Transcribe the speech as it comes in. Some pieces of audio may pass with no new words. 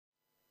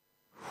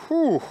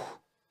Whew.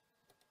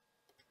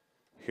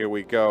 Here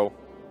we go.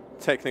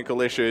 Technical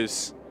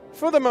issues,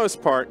 for the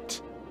most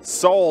part,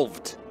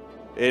 solved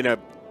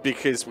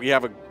because we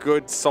have a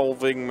good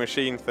solving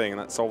machine thing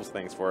that solves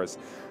things for us.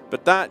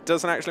 But that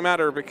doesn't actually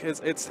matter because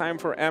it's time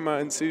for Emma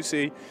and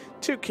Susie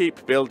to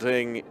keep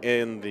building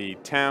in the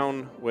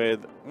town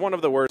with one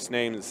of the worst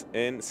names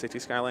in City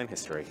Skyline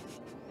history.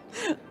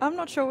 I'm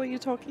not sure what you're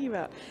talking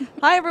about.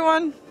 Hi,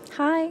 everyone.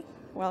 Hi.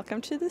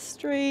 Welcome to the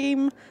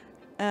stream.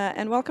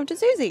 And welcome to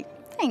Susie.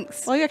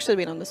 Thanks. Well, you've actually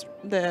been on the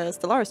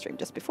Stellaris stream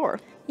just before.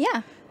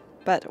 Yeah.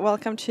 But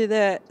welcome to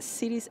the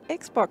Cities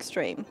Xbox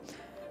stream.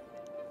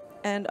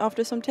 And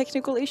after some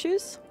technical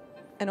issues,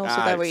 and also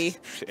that we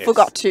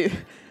forgot to do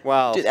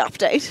the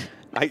update.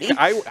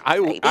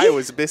 I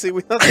was busy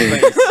with other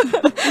things.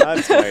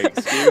 That's my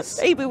excuse.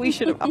 Maybe we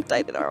should have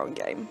updated our own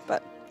game,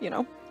 but you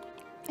know.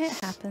 It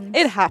happens.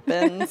 It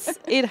happens.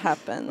 It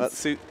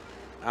happens.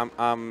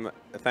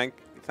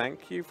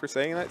 Thank you for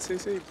saying that,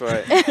 Susie,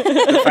 but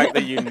the fact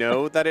that you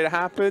know that it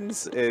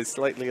happens is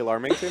slightly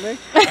alarming to me.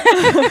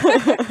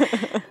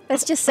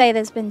 Let's just say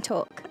there's been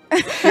talk.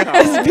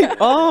 There's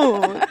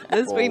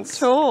been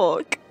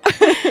talk.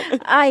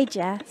 I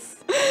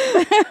jest.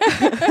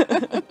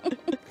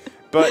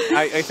 But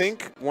I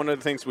think one of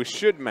the things we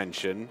should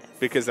mention,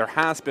 because there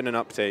has been an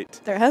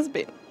update. There has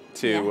been.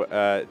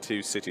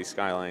 To City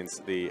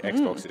Skylines, the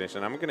Xbox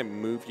edition. I'm going to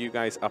move you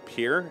guys up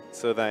here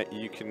so that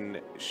you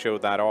can show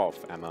that off,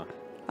 Emma.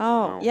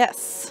 Oh,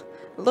 yes.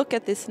 Look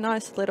at this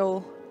nice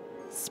little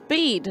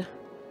speed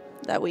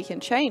that we can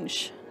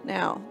change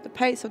now. The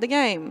pace of the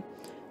game.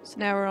 So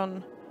now we're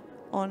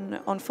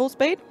on full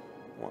speed.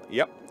 Well,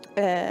 yep.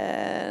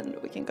 And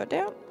we can go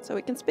down so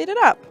we can speed it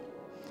up,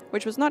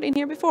 which was not in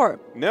here before.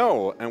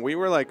 No, and we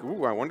were like,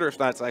 ooh, I wonder if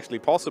that's actually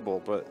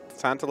possible. But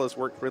Tantalus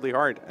worked really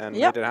hard and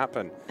made it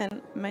happen.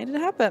 And made it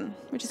happen,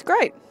 which is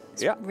great.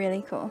 It's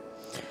really cool.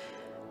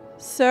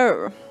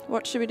 So,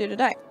 what should we do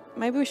today?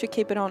 Maybe we should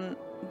keep it on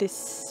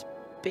this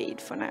speed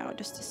for now,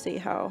 just to see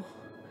how,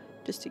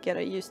 just to get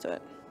used to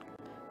it.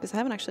 Because I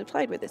haven't actually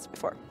played with this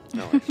before,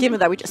 given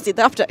that we just did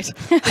the update.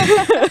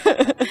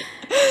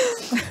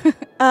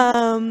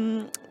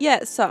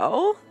 Yeah,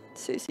 so,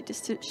 Susie,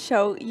 just to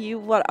show you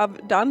what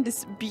I've done,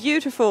 this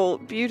beautiful,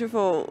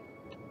 beautiful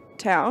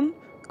town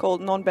called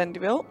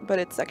Non-Bendyville, but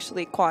it's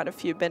actually quite a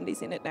few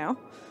bendies in it now,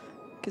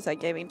 because I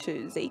gave in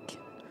to Zeke.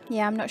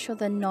 Yeah, I'm not sure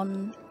the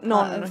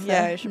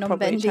yeah, I should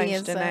probably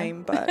change the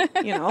name, but,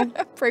 you know.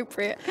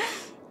 Appropriate.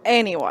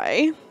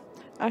 Anyway,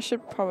 I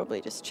should probably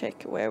just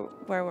check where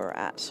we're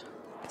at,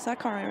 because I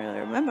can't really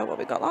remember what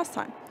we got last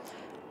time.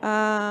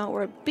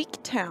 We're a big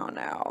town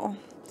now.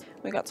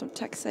 We got some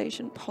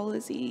taxation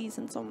policies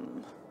and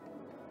some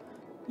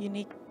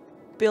unique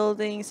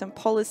buildings and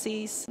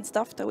policies and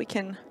stuff that we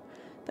can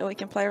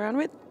play around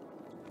with.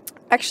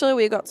 Actually,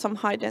 we got some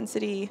high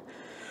density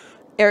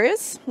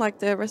areas like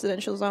the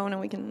residential zone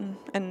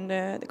and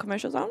the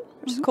commercial zone,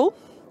 which is cool.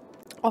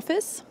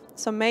 Office.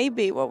 So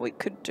maybe what we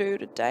could do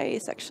today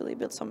is actually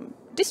build some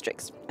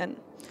districts and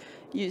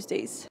use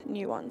these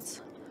new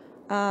ones.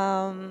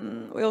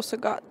 We also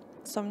got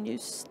some new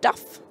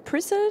stuff,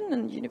 prison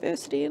and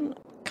university and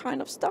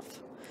kind of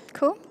stuff.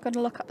 Cool. Got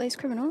to look up these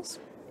criminals.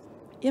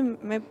 Yeah,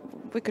 maybe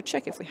we could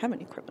check if we have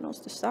any criminals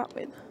to start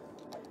with.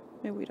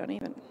 Maybe we don't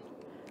even.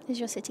 Is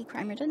your city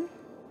crime ridden?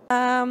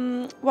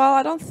 Well,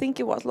 I don't think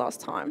it was last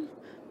time,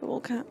 but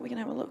we can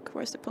have a look.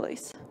 Where's the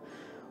police?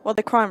 Well,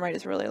 the crime rate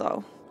is really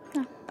low.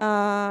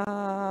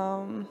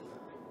 Oh.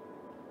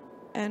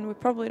 And we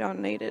probably don't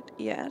need it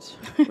yet.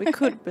 We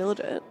could build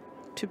it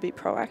to be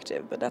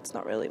proactive, but that's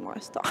not really my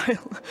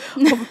style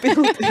of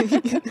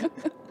building.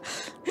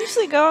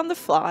 Usually go on the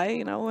fly,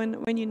 you know,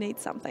 when you need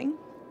something.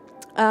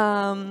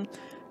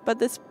 But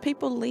there's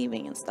people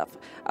leaving and stuff.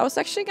 I was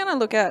actually gonna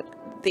look at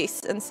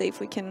this and see if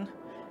we can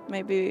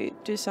maybe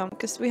do some,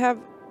 because we have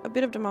a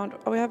bit of demand.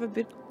 We have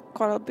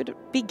quite a bit of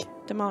big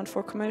demand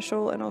for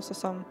commercial and also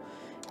some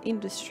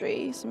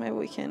industry. So maybe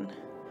we can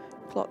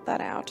plot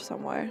that out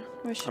somewhere.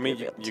 I mean,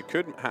 you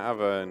could have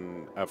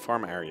a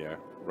farm area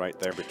right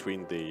there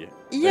between the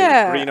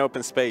green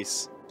open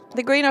space.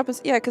 The green open,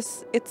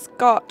 because it's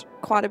got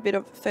quite a bit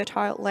of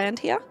fertile land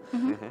here.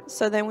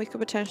 So then we could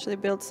potentially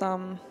build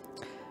some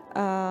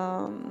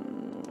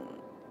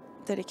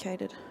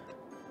dedicated,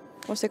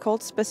 what's it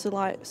called?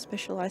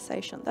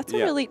 Specialization. That's a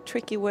really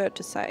tricky word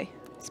to say.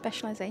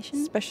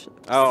 Specialization?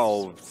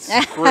 Oh,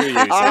 screw you,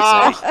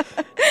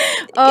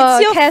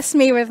 Susie. Curse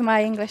me with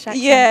my English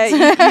accent. Yeah,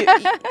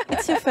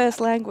 it's your first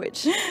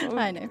language.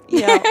 I know.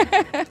 Yeah,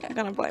 I'm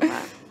going to blame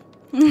that.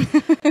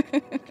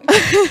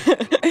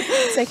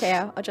 It's okay,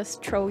 I'll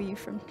just troll you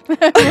from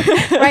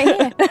right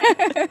here.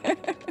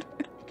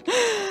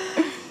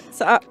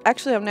 So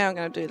actually I'm now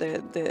going to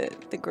do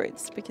the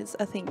grids, because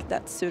I think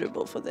that's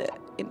suitable for the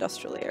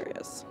industrial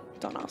areas.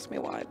 Don't ask me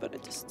why, but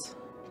it just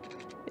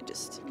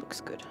looks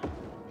good.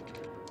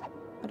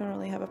 I don't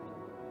really have a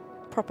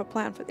proper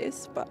plan for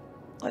this, but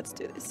let's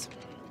do this.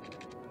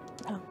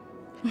 Oh,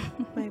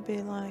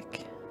 maybe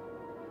like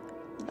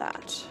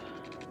that.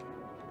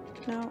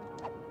 No,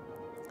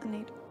 I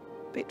need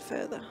a bit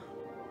further.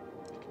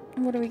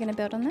 And what are we going to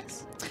build on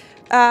this?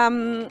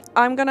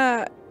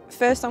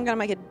 First I'm gonna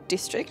make a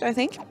district, I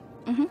think,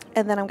 Mm-hmm.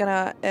 and then I'm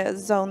gonna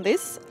zone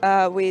this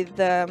with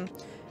the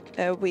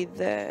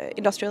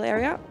industrial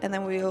area, and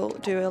then we'll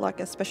do like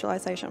a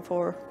specialization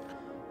for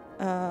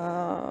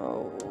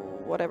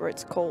whatever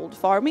it's called,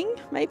 farming,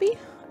 maybe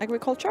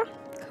agriculture.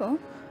 Cool.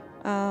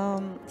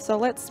 So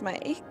let's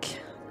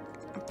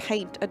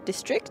paint a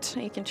district.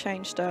 You can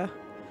change the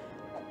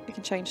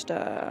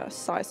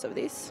size of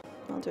this.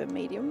 I'll do a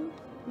medium.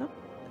 No,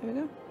 there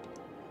we go.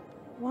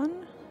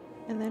 1,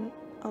 and then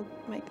I'll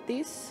make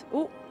this.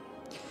 Oh,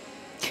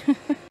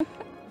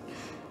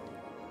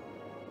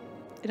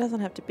 it doesn't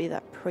have to be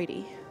that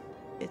pretty.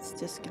 It's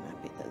just gonna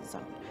be the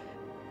zone.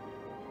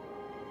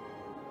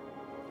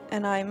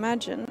 And I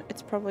imagine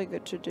it's probably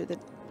good to do the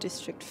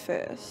district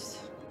first.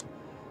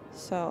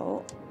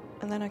 So,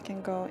 and then I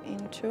can go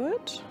into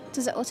it.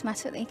 Does it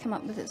automatically come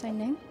up with its own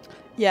name?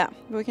 Yeah,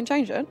 we can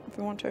change it if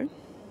we want to.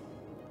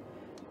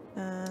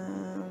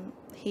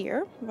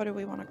 Here, what do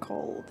we want to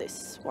call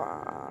this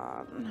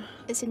one?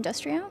 It's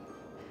industrial?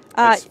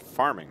 It's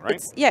farming, right?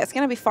 It's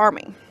going to be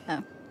farming.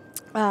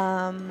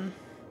 Oh.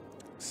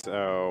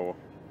 So,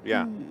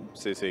 yeah,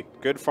 Susie,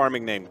 good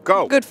farming name.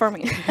 Go! Good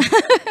farming.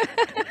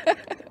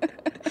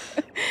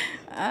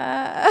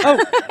 Oh.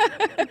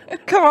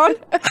 Come on.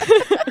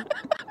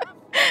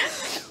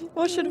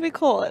 What should we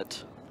call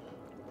it?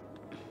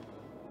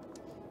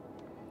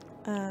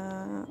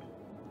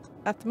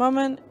 At the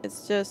moment,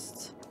 it's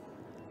just...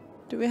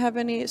 Do we have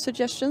any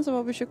suggestions of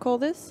what we should call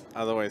this?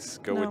 Otherwise,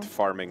 go No. with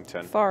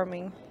Farmington.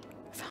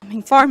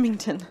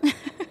 Farmington.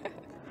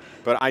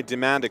 But I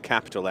demand a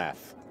capital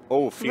F.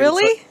 Oh,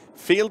 Really?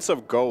 Fields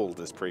of Gold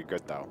is pretty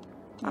good, though.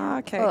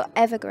 Okay. Or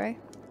Evergrow.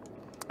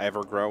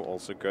 Evergrow,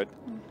 also good.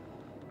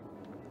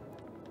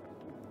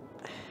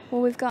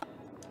 Well, we've got I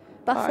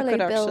Buffalo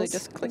could actually Bills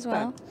just click as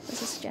well.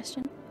 As a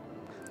suggestion.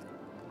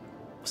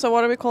 So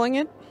what are we calling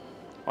it?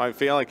 I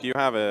feel like you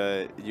have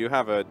a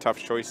tough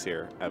choice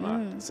here,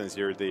 Emma, since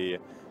you're the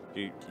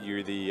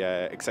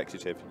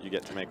executive. You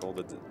get to make all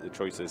the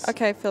choices.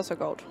 Okay, Fields of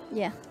Gold.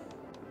 Yeah.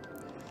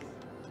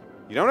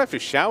 You don't have to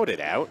shout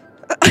it out.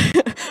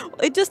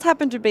 It just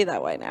happened to be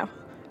that way now.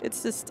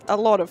 It's just a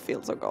lot of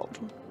Fields of Gold.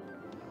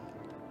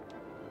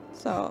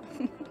 So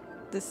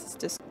this is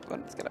just what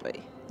it's gonna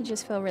be. You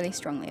just feel really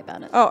strongly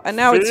about it. Oh, and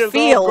now it's Fields of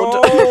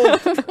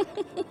field.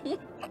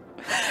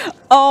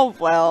 Oh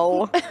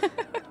well.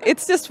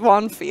 It's just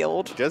one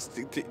field. Just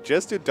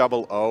do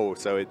double O,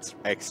 so it's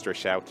extra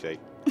shouty.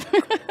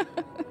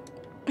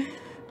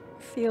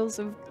 Fields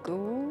of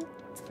gold.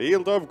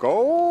 Field of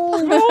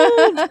Gold.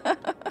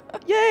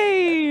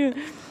 Yay! And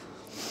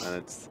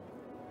it's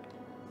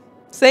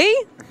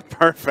See?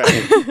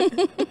 perfect.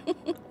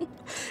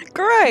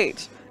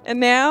 Great. And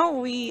now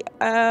we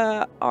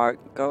are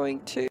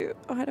going to...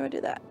 Oh, how do I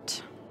do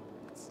that?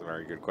 That's a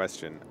very good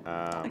question.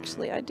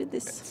 Actually, I did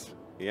this.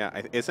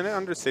 Yeah, isn't it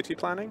under city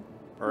planning?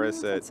 Or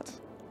is I it... thought so.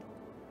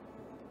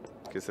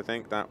 Because I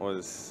think that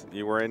was...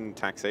 You were in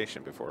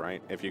taxation before,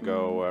 right? If you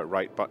go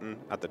right button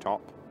at the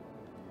top.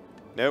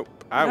 Nope,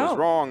 I was No.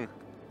 wrong.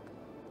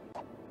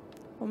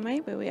 Well,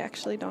 maybe we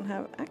actually don't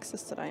have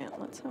access to that yet.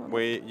 Let's have a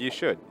look. You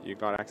should. You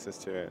got access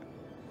to it.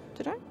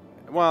 Did I?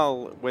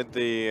 Well, with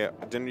the...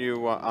 Didn't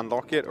you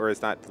unlock it, or is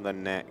that the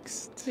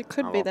next? It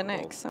could be the unlockable?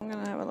 next. I'm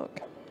going to have a look.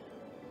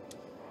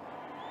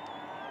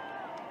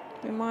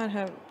 We might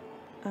have...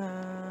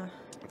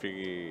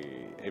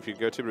 If you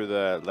go to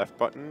the left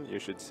button, you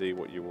should see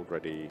what you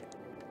already...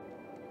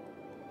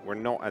 We're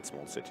not at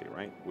Small City,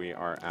 right? We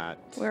are at...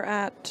 We're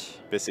at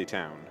Busy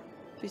Town.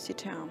 Busy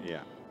Town.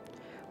 Yeah.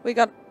 We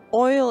got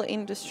oil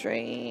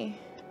industry.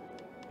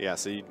 Yeah,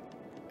 so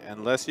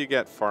unless you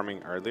get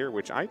farming earlier,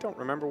 which I don't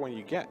remember when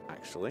you get,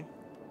 actually.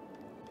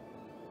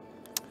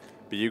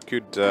 But you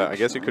could, I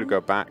guess you could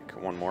go back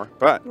one more.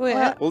 But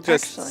we'll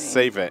just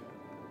save it.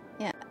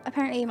 Yeah.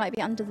 Apparently, it might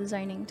be under the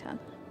zoning tab.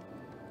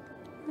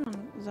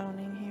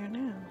 Zoning here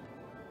now.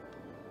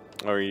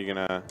 Or are you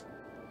gonna...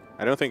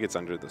 I don't think it's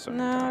under the zoning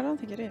No, tab. I don't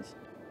think it is.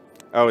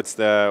 Oh, it's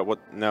the... what?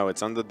 No,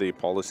 it's under the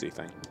policy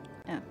thing.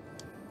 Yeah.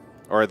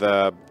 Or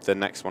the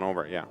next one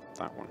over. Yeah,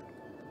 that one.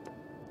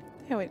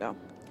 Here we go.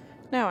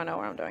 Now I know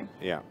what I'm doing.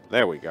 Yeah,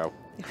 there we go.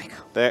 There we go.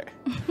 There.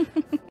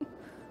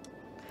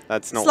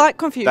 That's not... Slight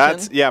confusion.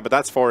 Yeah, but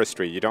that's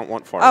forestry. You don't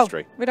want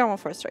forestry. Oh, we don't want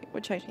forestry.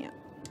 We're changing it.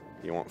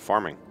 You want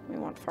farming. We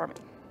want farming.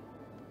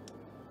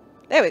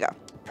 There we go.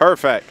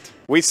 Perfect.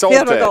 We sold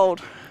Field of it.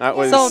 Gold. That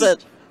was... Sold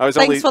it. I was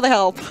Thanks for the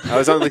help. I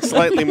was only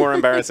slightly more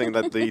embarrassing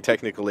than the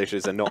technical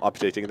issues and not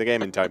updating the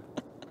game in time.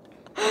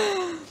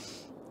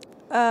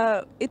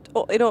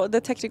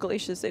 The technical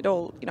issues, it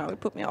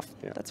put me off.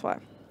 Yeah. That's why.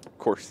 Of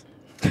course.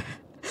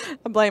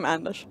 I blame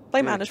Anders.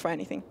 Blame Anders for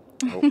anything.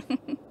 Oh.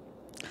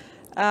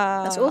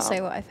 That's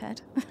also what I've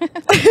heard.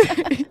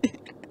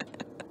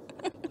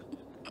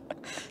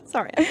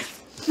 Sorry. I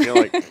feel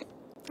like...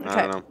 I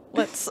don't know.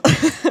 Let's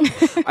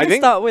I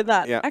think start with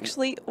that. yeah.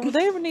 Actually,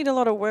 they need a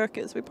lot of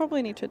workers. We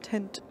probably need to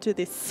attend to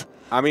this.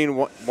 I mean,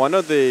 one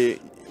of the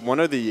one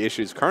of the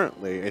issues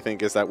currently, I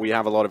think, is that we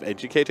have a lot of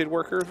educated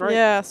workers, right?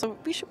 Yeah, so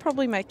we should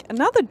probably make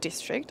another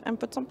district and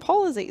put some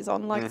policies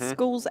on, like,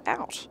 schools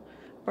out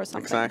or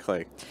something.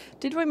 Exactly.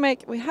 Did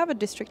we have a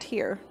district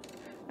here,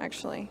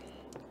 actually.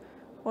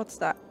 What's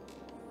that?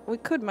 We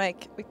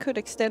could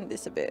extend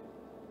this a bit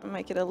and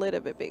make it a little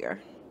bit bigger,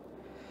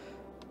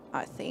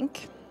 I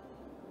think.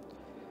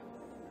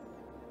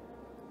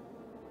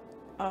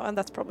 Oh, and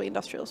that's probably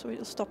industrial, so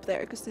we'll stop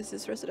there because this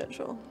is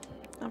residential,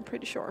 I'm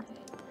pretty sure.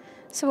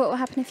 So what will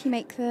happen if you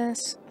make the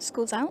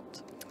schools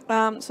out?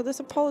 So there's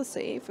a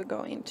policy, if we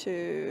go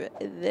into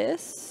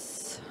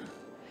this,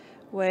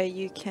 where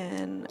you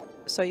can,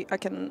 I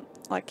can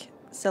like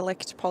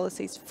select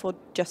policies for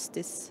just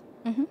this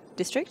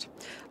district.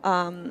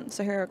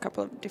 So here are a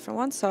couple of different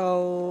ones.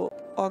 So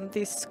on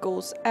this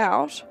schools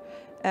out,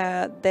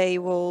 they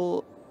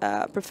will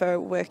prefer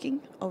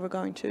working over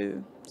going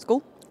to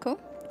school. Cool.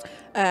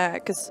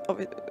 Because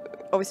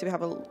obviously we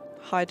have a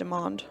high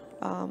demand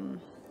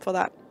for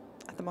that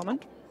at the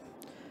moment.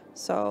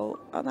 So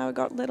now we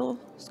got little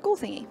school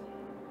thingy.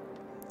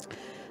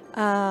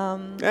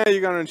 Yeah,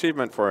 you got an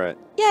achievement for it.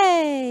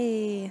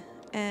 Yay!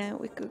 And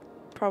we could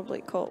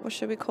probably call, what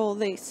should we call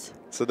these?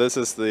 So this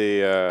is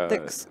the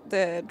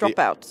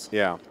dropouts.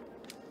 Yeah.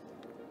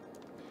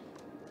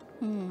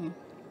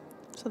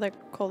 So they're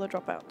called the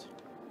dropout.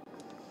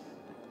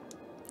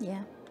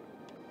 Yeah.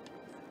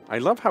 I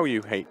love how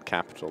you hate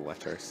capital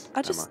letters.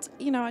 I just,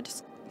 oh,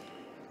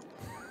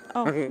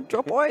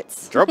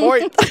 dropoids.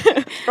 Dropoid.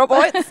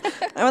 Dropoids.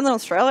 I was in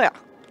Australia.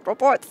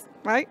 Dropoids,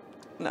 right?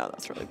 No,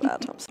 that's really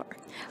bad. I'm sorry.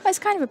 Well, it's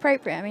kind of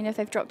appropriate. I mean, if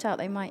they've dropped out,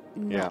 they might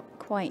not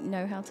quite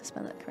know how to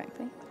spell it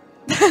correctly.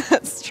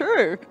 That's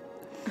true.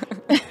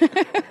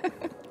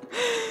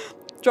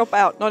 Drop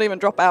out, not even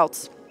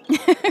dropouts.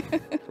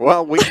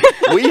 Well, we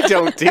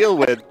don't deal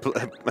with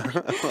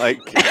like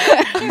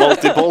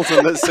multiples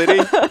in the city.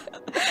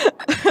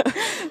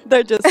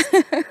 They're just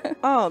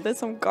there's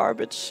some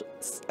garbage,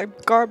 a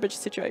garbage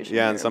situation.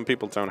 Yeah, here. and some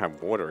people don't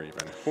have water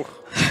even.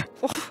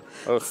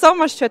 So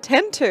much to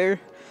attend to.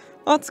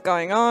 What's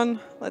going on?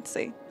 Let's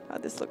see how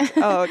this looks.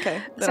 Oh,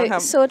 okay. So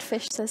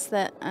Swordfish says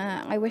that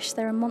I wish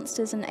there are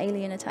monsters and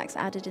alien attacks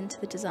added into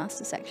the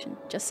disaster section.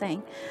 Just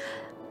saying.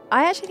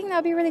 I actually think that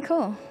would be really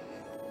cool.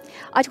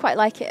 I'd quite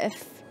like it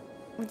if,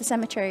 with the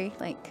cemetery,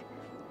 like,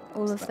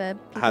 all of the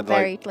people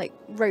buried, like,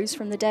 rose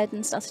from the dead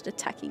and started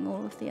attacking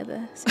all of the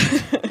other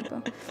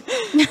people.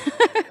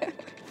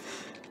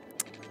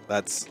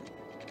 That's...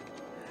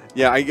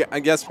 Yeah, I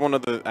guess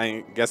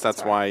I guess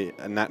that's why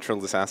natural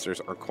disasters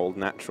are called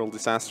natural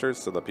disasters,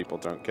 so that people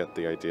don't get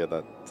the idea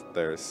that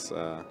there's...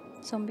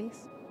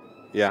 Zombies.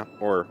 Yeah,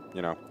 or,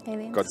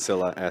 aliens.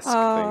 Godzilla-esque things.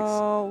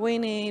 Oh, we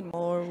need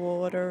more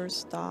water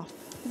stuff.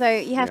 Though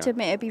you have to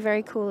admit, it'd be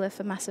very cool if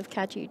a massive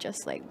kaiju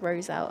just like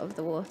rose out of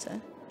the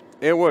water.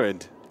 It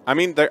would. I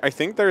mean, I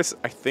think there is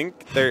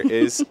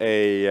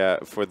a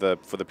for the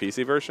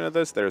PC version of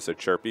this, there's a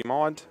chirpy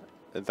mod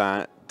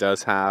that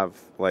does have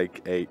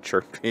like a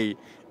chirpy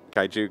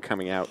kaiju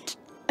coming out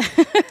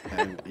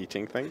and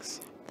eating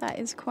things. That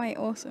is quite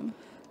awesome.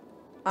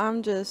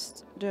 I'm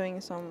just doing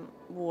some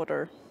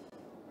water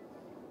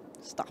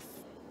stuff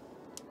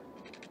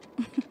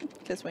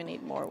because we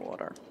need more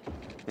water.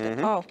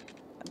 Oh,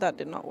 that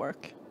did not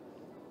work.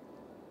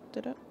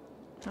 Did it?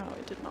 No,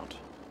 it did not.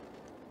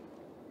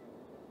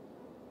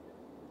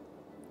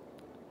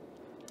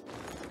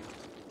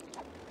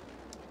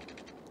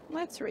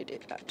 Let's redo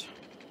that.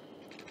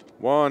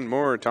 One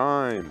more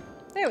time.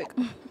 There we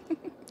go.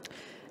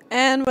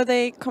 And were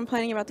they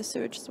complaining about the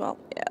sewage as well?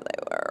 Yeah,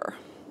 they were.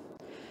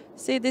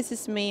 See, this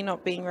is me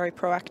not being very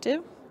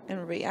proactive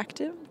and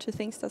reactive to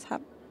things that's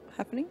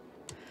happening.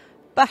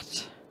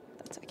 But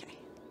that's okay.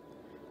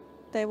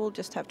 They will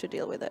just have to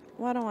deal with it.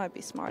 Why don't I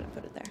be smart and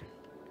put it there?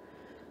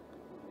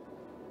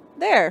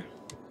 There.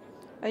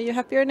 Are you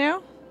happier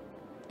now?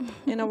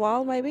 In a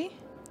while, maybe?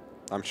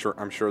 I'm sure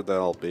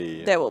they'll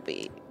be... They will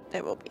be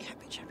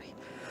happy, chappy.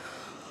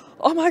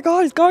 Oh my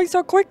god, it's going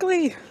so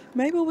quickly!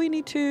 Maybe we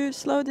need to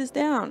slow this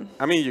down.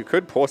 I mean, you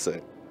could pause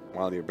it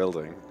while you're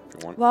building, if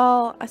you want.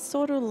 Well, I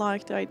sort of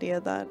like the idea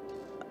that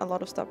a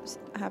lot of stuff is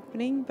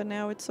happening, but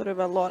now it's sort of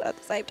a lot at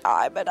the same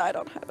time, and I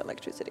don't have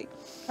electricity.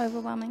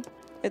 Overwhelming.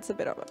 It's a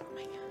bit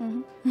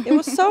overwhelming. It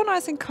was so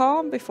nice and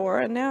calm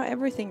before, and now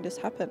everything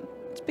just happened.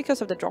 It's because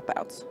of the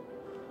dropouts.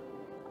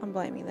 I'm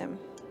blaming them.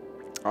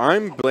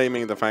 I'm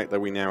blaming the fact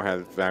that we now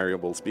have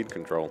variable speed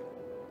control.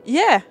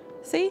 Yeah,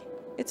 see?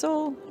 It's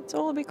all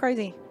a bit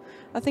crazy.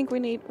 I think we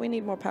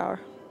need more power.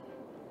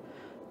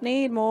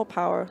 Need more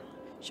power.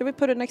 Should we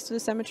put it next to the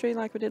cemetery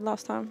like we did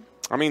last time?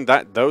 I mean,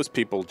 those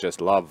people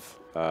just love...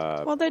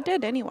 well, they're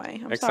dead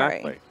anyway. I'm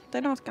exactly. sorry.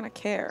 They're not going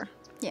to care.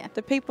 Yeah.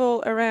 The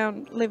people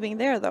around living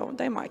there, though,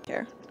 they might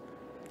care.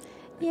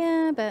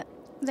 Yeah, but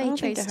they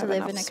chose to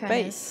live in a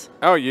space.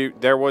 Oh,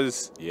 there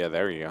was... Yeah,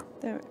 there you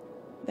go.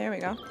 There we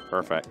go.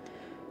 Perfect.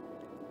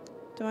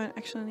 Do I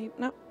actually need...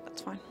 No,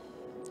 that's fine.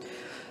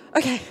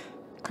 Okay.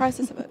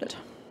 Crisis averted.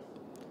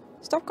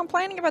 Stop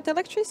complaining about the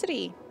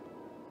electricity.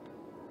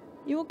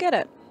 You will get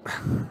it.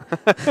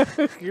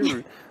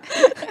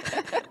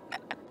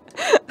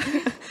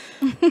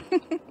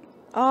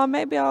 Oh,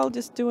 maybe I'll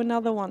just do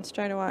another one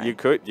straight away. You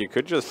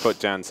could just put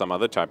down some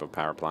other type of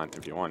power plant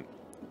if you want.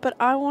 But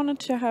I wanted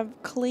to have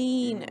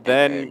clean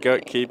Then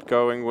energy. keep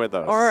going with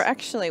us. Or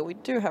actually, we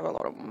do have a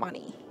lot of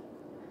money.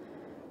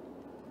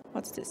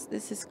 What's this?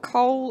 This is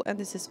coal and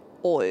this is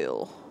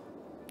oil.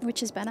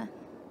 Which is better?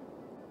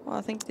 Well,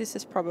 I think this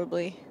is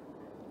probably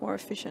more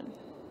efficient.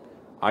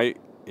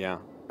 Yeah.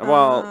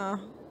 Well,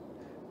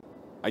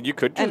 you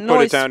could just and put it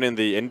noise- down in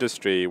the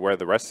industry where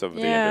the rest of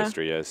the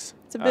industry is.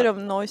 It's a bit of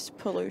noise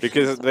pollution.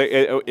 Because stuff.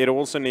 it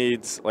also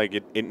needs, like,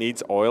 it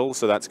needs oil,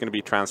 so that's going to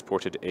be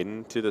transported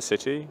into the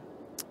city.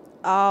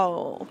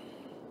 Oh.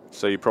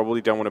 So you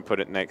probably don't want to put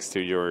it next to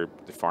your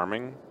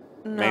farming.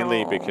 No.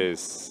 Mainly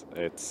because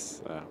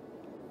it's...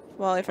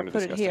 well, if I kinda put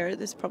disgusting. it here,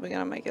 this is probably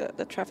going to make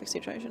the traffic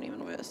situation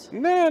even worse.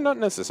 Nah, not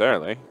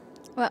necessarily.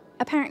 Well,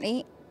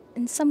 apparently,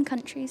 in some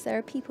countries, there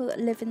are people that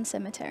live in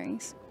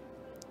cemeteries.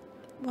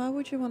 Why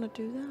would you want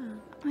to do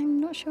that? I'm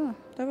not sure.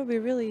 That would be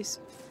really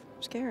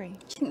scary. Do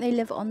you think they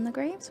live on the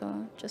graves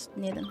or just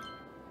near them?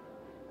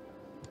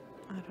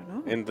 I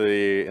don't know. In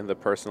the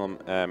personal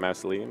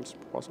mausoleums,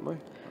 possibly.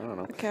 I don't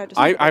know. Okay,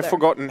 I've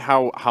forgotten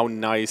how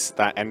nice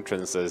that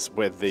entrance is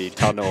with the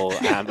tunnel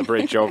and the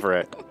bridge over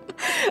it.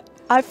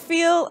 I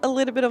feel a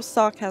little bit of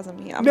sarcasm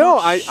here. I'm No,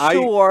 not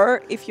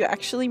sure if you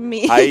actually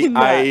mean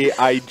that.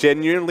 I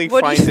genuinely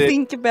What find do you it.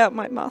 think about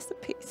my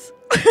masterpiece?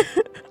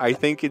 I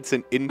think it's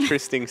an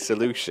interesting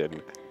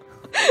solution.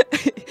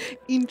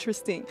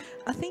 Interesting.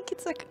 I think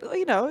it's like,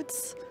 you know,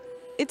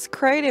 it's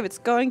creative. It's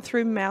going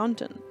through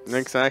mountains.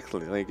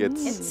 Exactly, like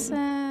it's.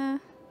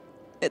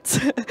 It's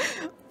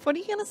What are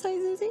you gonna say,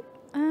 Susie?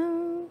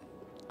 no?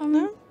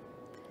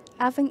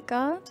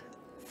 Avant-garde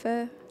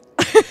for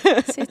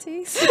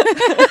cities.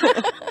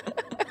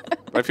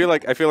 I feel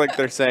like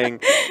they're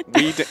saying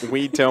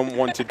we don't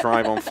want to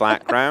drive on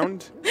flat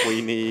ground.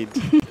 We need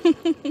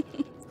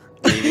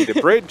a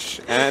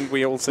bridge, and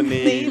we also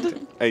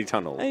need a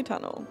tunnel. A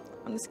tunnel.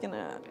 I'm just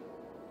gonna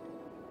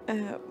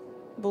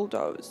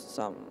bulldoze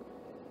some.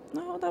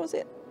 No, that was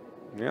it.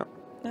 Yeah.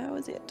 That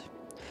was it.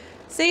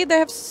 See, they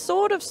have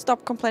sort of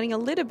stopped complaining a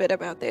little bit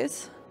about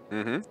this.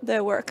 Mm-hmm.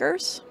 The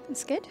workers,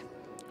 It's good.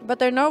 but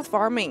they're no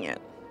farming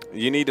it.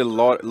 You need a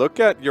lot. Look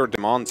at your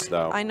demands,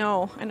 though. I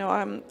know.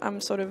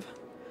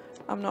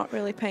 I'm not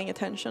really paying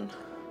attention.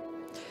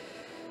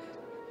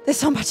 There's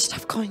so much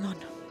stuff going on.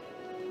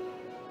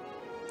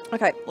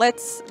 Okay,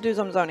 let's do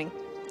some zoning.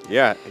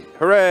 Yeah.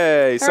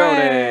 Hooray! Zoning!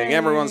 Hooray!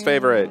 Everyone's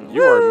favorite.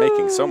 You are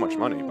making so much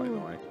money, by the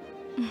way.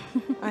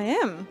 I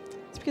am.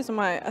 It's because of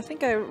I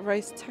think I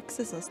raised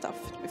taxes and stuff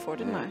before,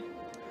 didn't I?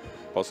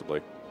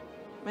 Possibly.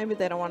 Maybe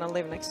they don't want to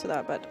live next to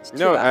that, but it's too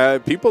No,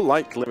 bad. people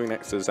like living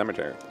next to the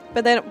cemetery.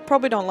 But they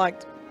probably don't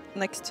like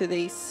next to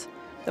the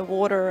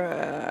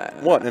water.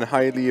 What, in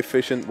highly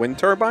efficient wind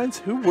turbines?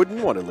 Who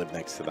wouldn't want to live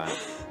next to that?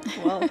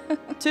 Well,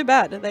 too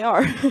bad they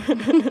are.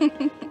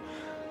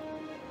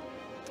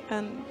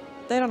 And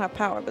they don't have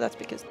power, but that's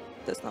because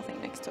there's nothing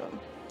next to them.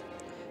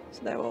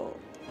 So they will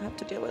have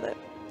to deal with it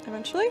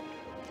eventually.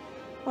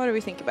 What do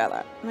we think about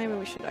that? Maybe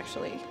we should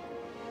actually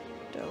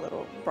do a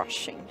little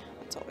brushing.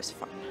 That's always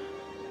fun.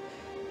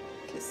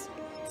 Because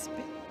it's a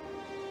bit...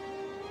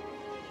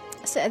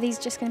 So are these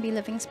just going to be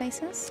living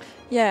spaces?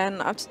 Yeah,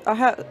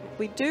 and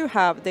we do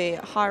have the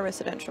high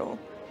residential,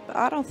 but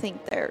I don't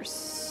think they're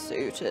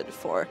suited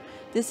for...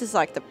 This is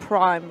like the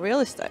prime real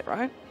estate,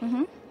 right?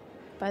 Mm-hmm.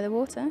 By the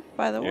water.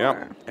 By the Yep.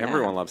 water.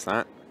 Everyone loves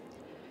that.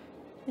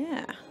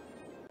 Yeah.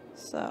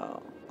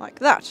 So, like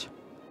that.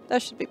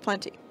 That should be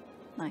plenty.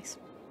 Nice.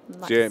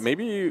 Nice.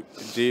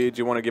 Do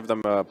you want to give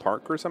them a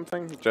park or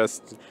something?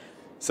 Just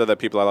so that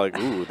people are like,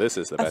 ooh, this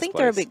is the best I think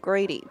place. they're a bit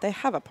greedy. They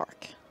have a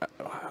park.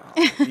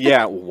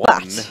 Yeah,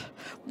 one.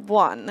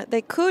 But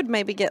they could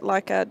maybe get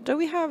like a... Do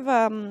we have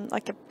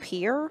like a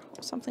pier or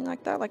something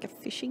like that? Like a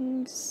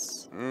fishing...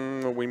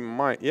 We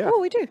might, yeah. Oh,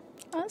 we do.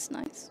 Oh, that's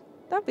nice.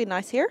 That'd be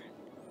nice here.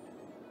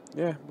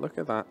 Yeah, look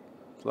at that.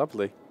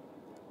 Lovely.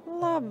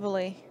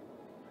 Lovely.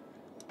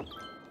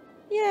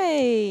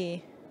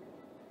 Yay.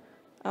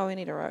 Oh, we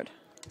need a road.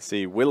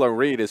 See, Willow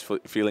Reed is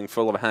feeling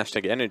full of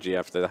hashtag energy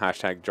after the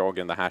hashtag jog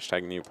and the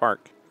hashtag new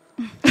park.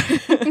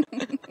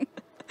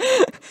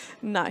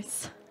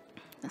 Nice.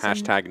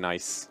 Hashtag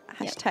nice.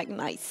 Hashtag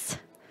nice.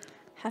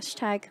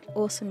 Hashtag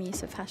awesome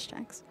use of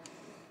hashtags.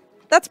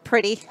 That's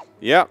pretty.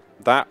 Yeah,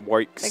 that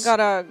works. They got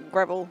a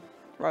gravel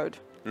road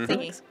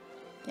thingy.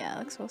 Yeah, that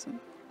looks awesome.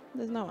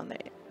 There's no one there.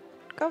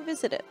 Go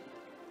visit it.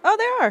 Oh,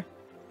 there are.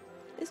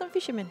 There's some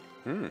fishermen.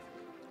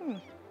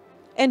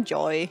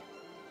 Enjoy.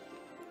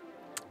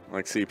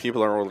 Like, see,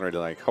 people are already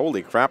like,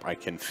 holy crap, I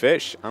can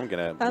fish. I'm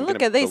gonna. And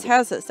look at these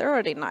houses. They're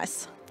already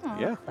nice. Aw.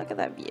 Yeah. Look at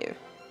that view.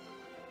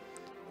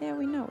 Yeah,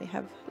 we know we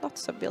have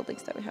lots of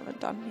buildings that we haven't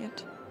done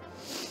yet.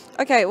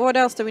 Okay, what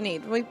else do we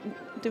need?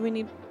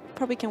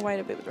 Probably can wait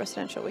a bit with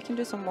residential. We can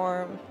do some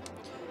more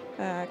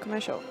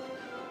commercial.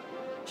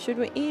 Should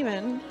we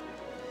even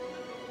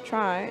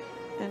try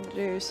and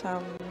do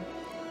some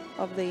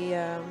of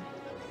the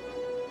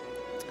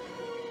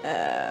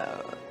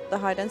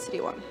high density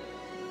one?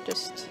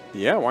 just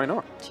Yeah, why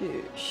not?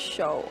 to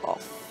show it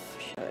off.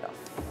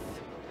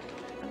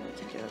 And we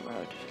can do a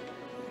road.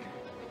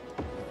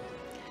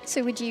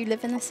 So would you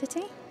live in the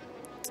city?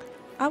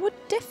 I would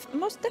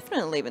most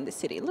definitely live in the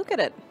city. Look at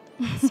it.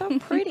 It's so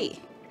pretty.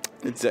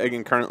 It's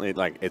again currently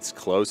like it's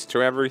close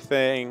to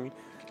everything.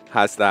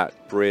 Has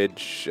that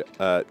bridge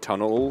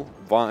tunnel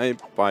vibe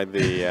by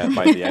the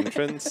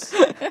entrance.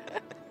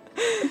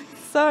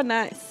 So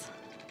nice.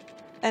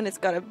 And it's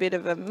got a bit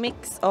of a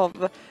mix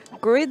of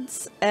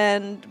grids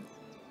and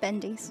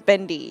Bendies.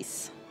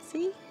 bendies.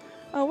 See?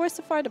 Oh, where's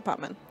the fire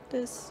department?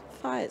 There's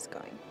fires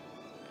going.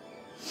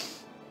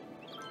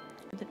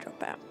 The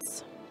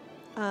dropouts.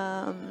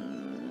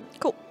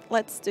 Cool.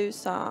 Let's do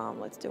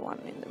one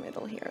in the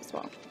middle here as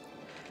well.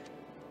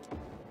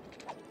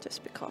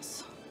 Just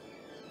because.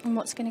 And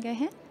what's going to go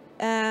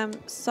here?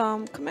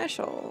 Some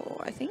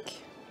commercial, I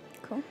think.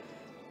 Cool.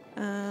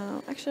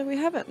 Actually, we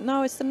haven't.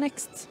 No, it's the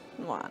next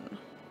one.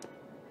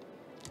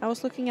 I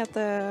was looking at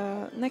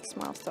the next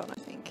milestone, I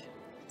think.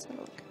 Let's have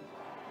a look.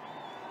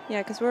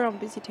 Yeah, because we're on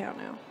Busy Town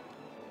now.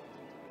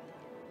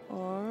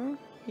 Or,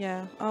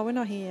 yeah. Oh, we're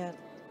not here yet.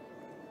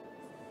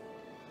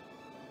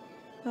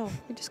 Oh,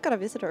 we just got a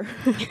visitor.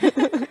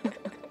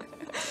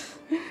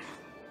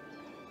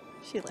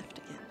 She left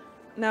again.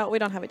 No, we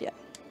don't have it yet.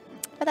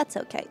 But that's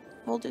okay.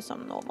 We'll do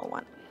some normal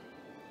one.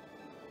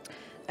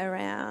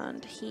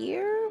 Around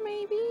here,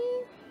 maybe?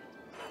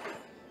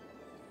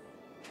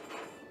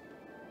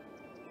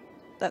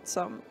 That's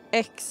some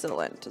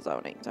excellent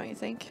zoning, don't you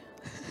think?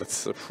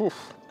 That's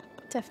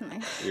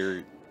Definitely.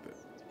 you're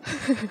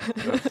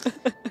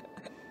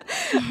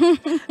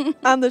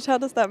Anders, how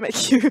does that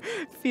make you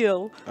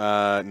feel?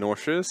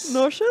 nauseous.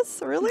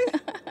 Nauseous? Really?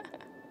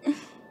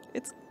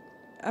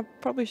 I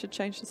probably should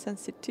change the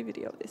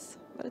sensitivity of this,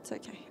 but it's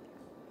okay.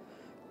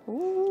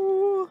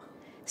 Ooh.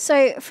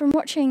 So from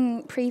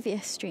watching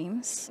previous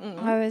streams,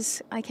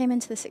 Mhm. I came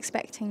into this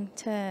expecting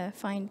to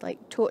find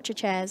like torture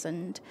chairs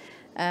and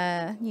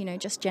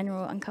just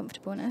general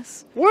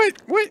uncomfortableness. What?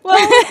 Well,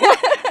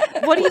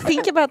 what do you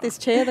think about this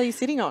chair that you're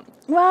sitting on?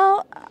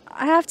 Well,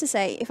 I have to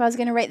say, if I was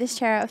going to rate this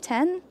chair out of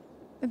 10, it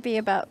would be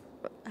about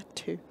A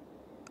 2.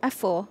 a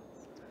 4.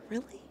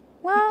 Really?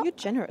 Well, You're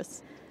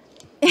generous.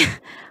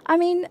 I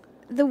mean,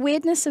 the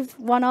weirdness of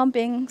one arm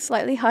being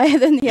slightly higher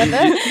than the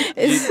other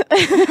is...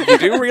 You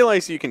do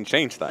realize you can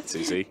change that,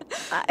 Susie?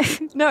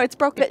 No, it's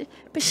broken.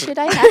 But should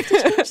I have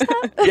to change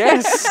that?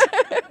 Yes.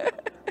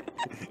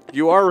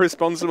 You are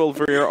responsible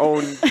for your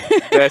own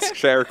desk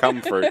chair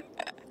comfort.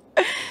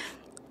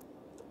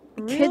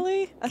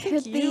 Really? I think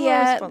Could you are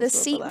responsible the for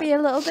seat that. be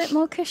a little bit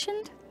more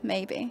cushioned?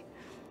 Maybe.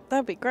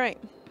 That'd be great.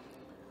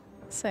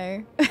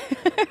 So,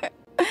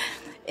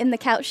 in the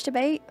couch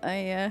debate,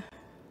 I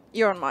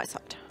You're on my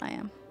side.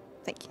 am.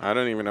 Thank you. I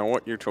don't even know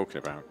what you're talking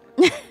about.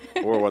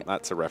 Or what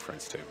that's a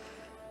reference to.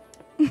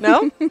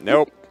 No?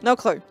 Nope. No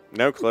clue.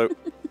 No clue.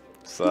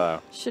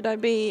 So, Should I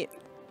be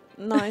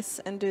nice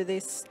and do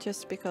this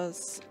just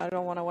because I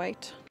don't want to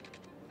wait?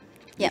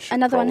 Yep, should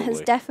another one has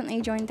probably.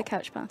 definitely joined the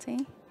couch party.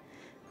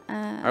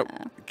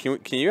 can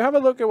you have a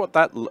look at what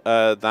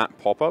that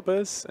pop-up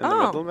is in the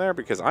Oh. middle there?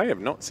 Because I have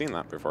not seen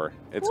that before.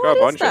 It's What got a is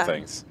bunch that? of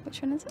things.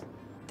 Which one is it?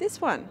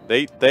 This one.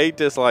 They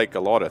dislike a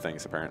lot of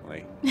things,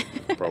 apparently.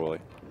 Probably.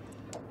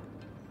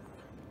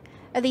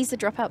 Are these the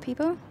dropout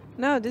people?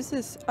 No, this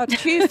is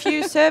too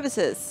few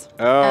services.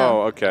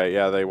 Oh, okay.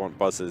 Yeah, they want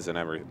buses and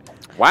everything.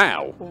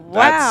 Wow.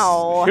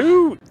 Wow.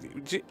 Who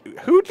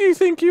do you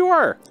think you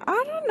are?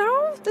 I don't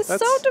know. They're so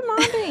That's-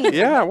 demanding.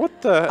 Yeah,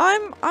 what the?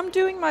 I'm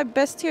doing my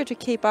best here to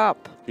keep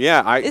up.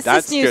 Yeah, It's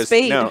that's this new just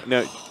speed.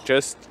 no,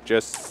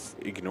 just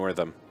ignore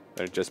them.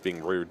 They're just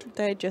being rude.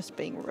 They're just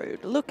being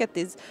rude. Look at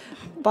this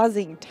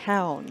buzzing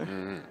town.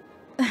 Mm.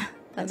 And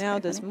That's now very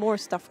there's funny. more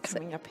stuff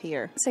coming up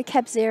here. So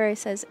Keb Zero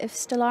says, if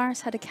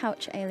Stellaris had a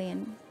couch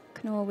alien,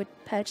 Knorr would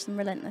purge them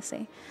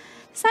relentlessly.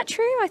 Is that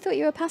true? I thought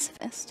you were a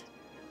pacifist.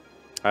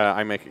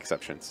 I make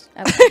exceptions.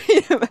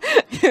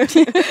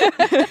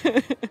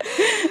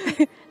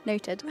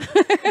 Noted.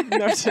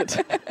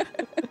 Noted.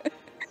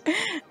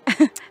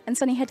 And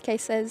Sunny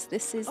Headcase says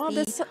this is Oh,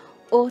 the this.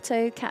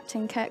 auto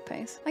Captain Kirk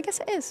pose. I guess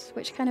it is,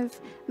 which kind of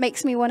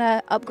makes me want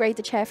to upgrade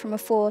the chair from a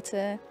 4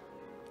 to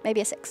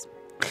maybe a 6.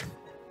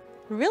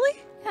 Really?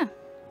 Yeah.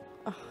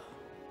 Oh.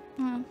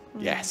 Mm.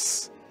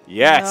 Yes.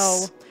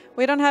 Yes. No.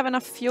 We don't have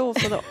enough fuel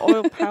for the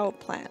oil power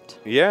plant.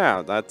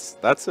 Yeah, that's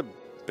a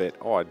bit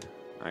odd,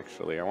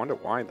 actually. I wonder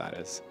why that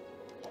is.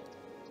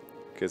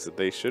 Because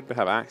they should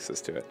have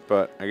access to it,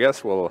 but I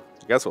guess we'll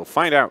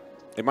find out.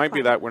 It might be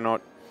Fine. that we're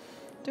not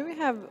Do we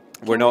have...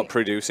 we're can not we-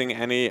 producing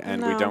any,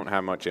 and we No. don't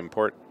have much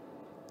import.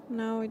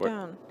 No, we but-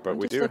 don't. but I'm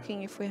we just do.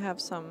 looking if we have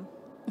some...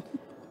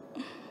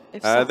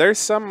 If some- There's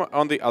some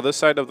on the other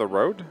side of the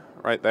road,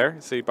 right there.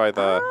 See by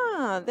the.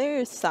 Ah,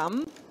 there's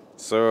some.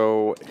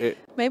 So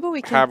Maybe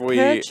we can have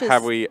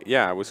purchase... we?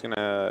 Yeah, I was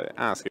gonna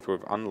ask if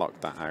we've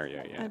unlocked that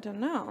area I yet. don't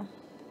know.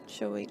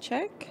 Shall we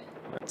check?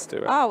 Let's do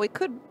it. Oh, we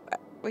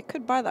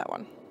could buy that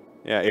one.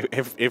 Yeah,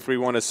 if we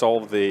want to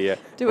solve the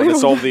Do we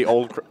solve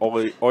wanna-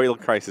 the oil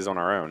crisis on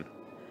our own.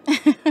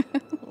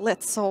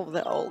 Let's solve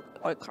the oil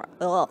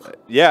ugh.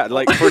 Yeah,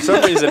 like for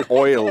some reason,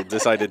 oil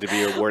decided to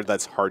be a word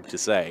that's hard to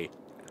say.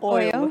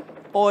 Oil.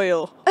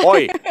 Oil.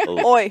 Oil.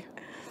 Oil.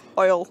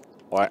 Oil.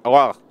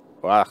 Wow.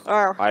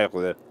 Arr.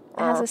 It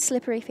has a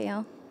slippery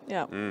feel.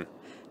 Yeah. Mm.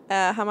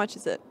 How much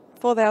is it?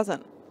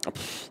 4,000.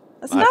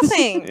 That's Nice.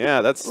 nothing.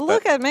 Yeah, that's.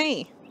 Look at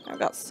me. I've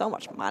got so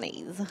much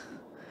monies.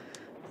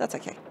 That's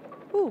okay.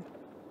 Ooh.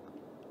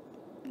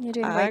 You're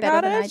doing way I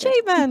better got than an I did.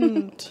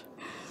 achievement.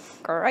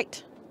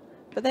 Great.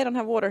 But they don't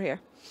have water here.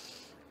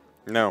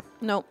 No.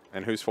 Nope.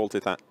 And whose fault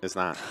is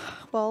that?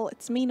 Well,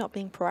 it's me not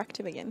being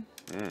proactive again.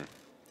 Mm.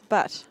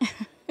 But,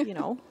 you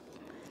know,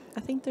 I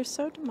think they're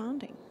so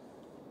demanding.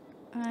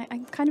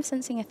 I'm kind of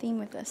sensing a theme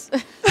with this.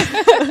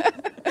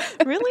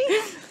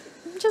 Really?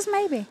 Just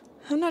maybe.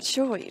 I'm not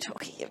sure what you're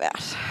talking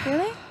about.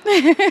 Really?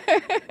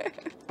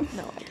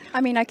 No,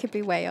 I mean, I could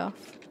be way off.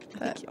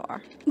 I think you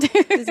are.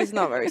 This is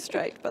not very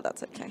straight, but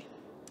that's okay.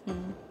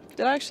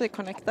 Did I actually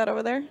connect that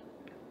over there?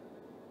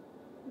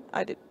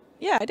 I did.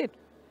 Yeah, I did.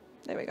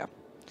 There we go.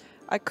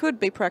 I could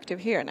be proactive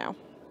here now.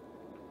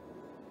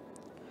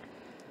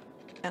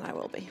 And I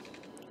will be.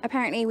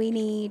 Apparently we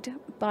need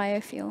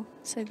biofuel,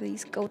 so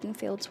these golden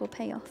fields will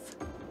pay off.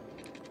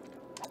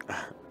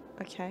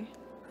 Okay.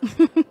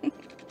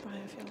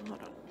 Biofuel,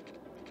 hold on.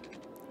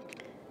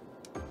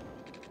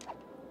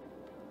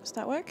 Does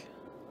that work?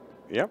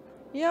 Yep.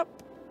 Yep.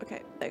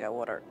 Okay, they got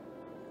water.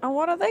 And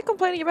what are they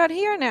complaining about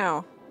here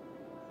now?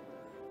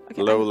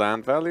 Okay, Low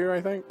land value,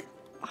 I think.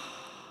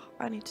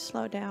 I need to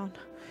slow down.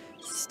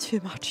 This is too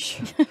much.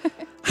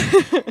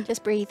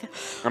 Just breathe.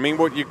 I mean,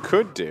 what you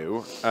could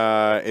do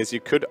is you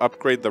could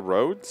upgrade the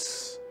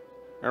roads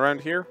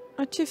around here.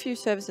 Too few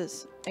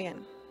services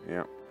again.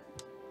 Yeah.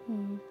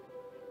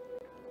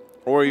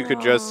 Or you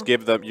could just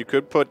give them. You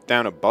could put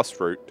down a bus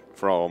route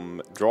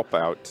from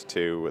Dropout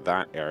to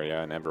that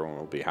area, and everyone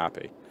will be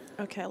happy.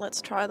 Okay,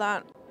 let's try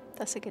that.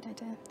 That's a good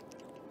idea.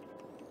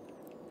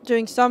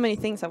 Doing so many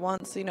things at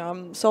once. You know,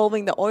 I'm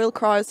solving the oil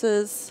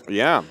crisis,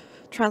 Yeah.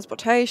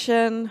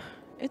 transportation.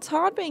 It's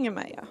hard being a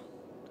mayor.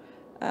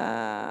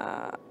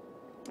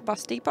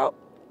 Bus depot,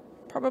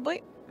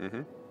 probably.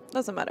 Mm-hmm.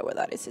 Doesn't matter where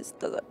that is,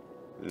 does it?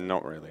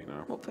 Not really,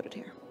 no. We'll put it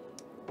here.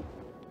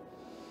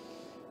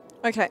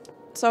 Okay,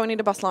 so we need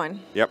a bus line.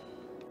 Yep.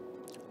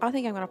 I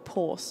think I'm going to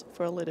pause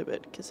for a little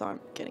bit because I'm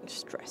getting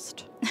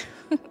stressed.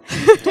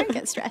 Don't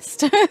get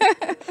stressed.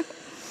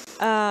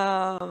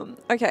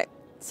 Okay,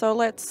 so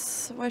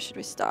where should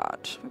we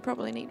start? We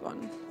probably need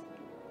one.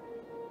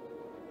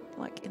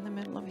 Like in the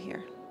middle of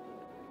here.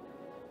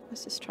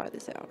 Let's just try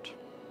this out.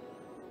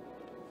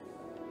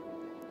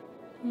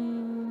 I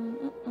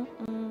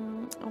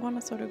want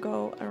to sort of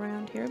go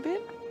around here a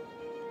bit.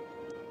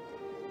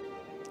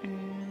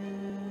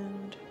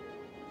 And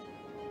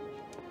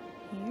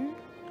here.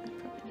 I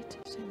probably need to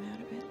zoom out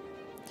a bit.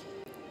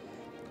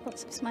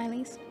 Lots of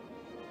smileys.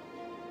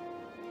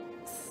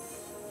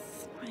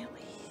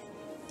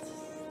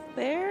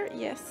 There,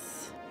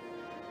 yes.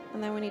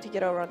 And then we need to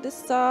get over on this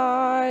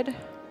side.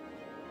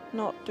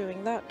 Not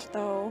doing that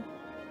though.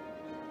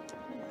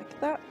 Like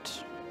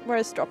that.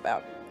 Where's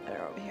Dropout?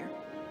 They're over here.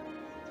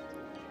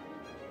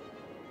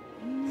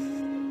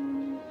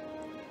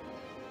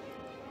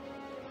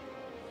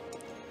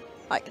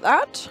 Like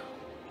that.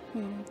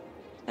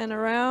 And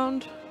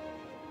around.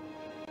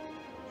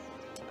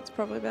 That's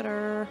probably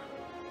better.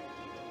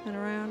 And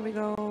around we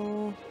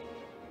go.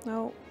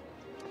 No.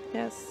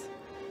 Yes.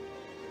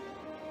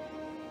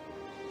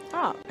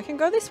 Ah, I can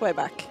go this way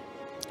back.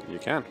 You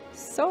can.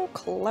 So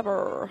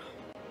clever.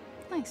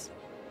 Nice.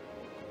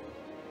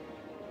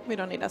 We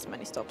don't need as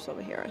many stops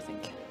over here, I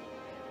think.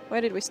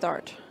 Where did we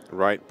start?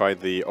 Right by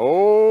the.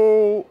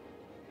 Oh!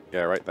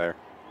 Yeah, right there.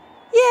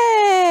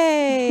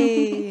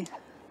 Yay!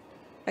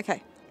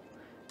 Okay.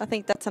 I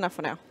think that's enough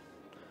for now.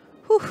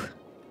 Whew.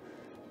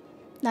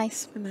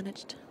 Nice. We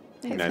managed.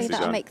 Hopefully Nicely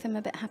that'll done. make them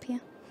a bit happier.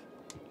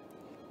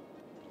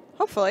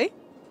 Hopefully.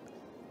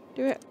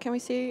 Can we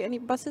see any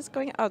buses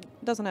going? Oh, it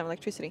doesn't have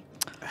electricity.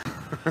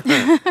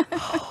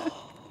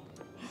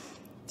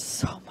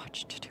 So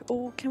much to do.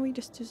 Oh, can we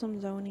just do some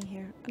zoning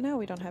here? No,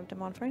 we don't have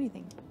demand for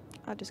anything.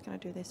 I'm just gonna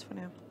do this for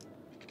now.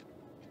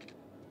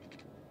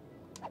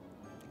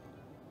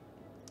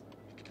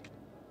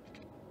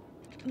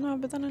 No,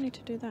 but then I need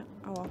to do that.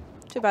 Oh well.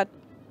 Too bad.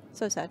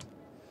 So sad.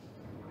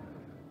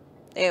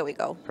 There we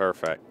go.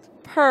 Perfect.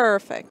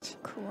 Perfect.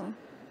 Cool.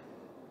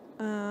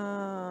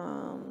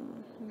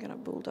 I'm gonna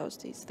bulldoze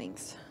these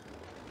things.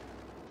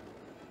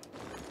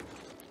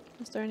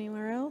 Is there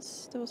anywhere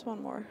else? There was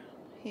one more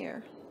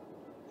here.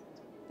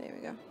 There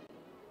we go.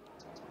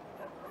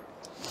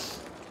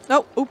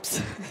 No,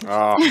 oops.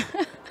 Oh,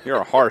 you're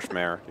a harsh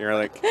mayor. You're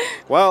like,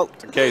 well,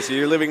 okay, so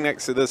you're living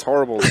next to this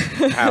horrible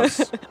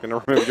house.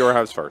 Gonna remove your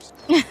house first.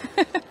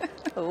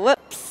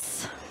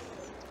 Whoops.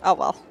 Oh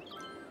well.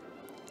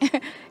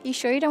 You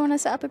sure you don't want to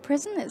set up a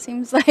prison? It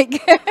seems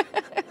like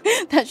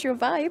that's your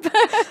vibe.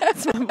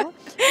 Oh,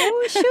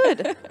 we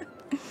should.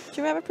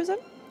 Do you have a prison?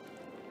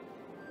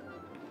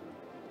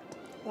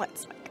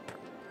 Let's make a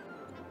prison.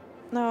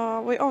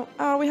 No,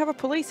 we have a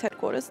police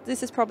headquarters.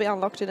 This is probably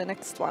unlocked in the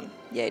next one.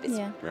 Yeah, it is.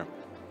 Yeah.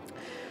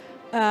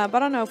 But I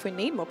don't know if we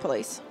need more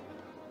police.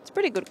 It's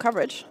pretty good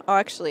coverage. Oh,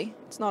 actually,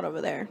 it's not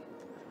over there.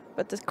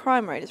 But the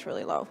crime rate is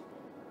really low.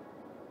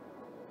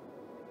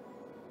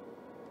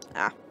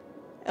 Ah,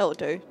 it'll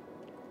do.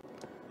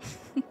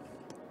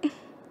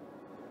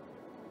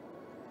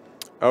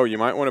 Oh, you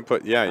might want to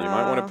put, yeah, you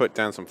might want to put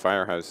down some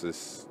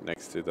firehouses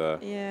next to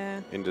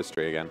the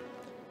industry again.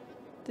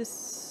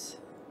 This.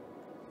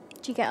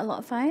 Do you get a lot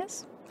of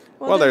fires?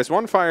 Well, there's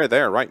one fire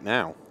there right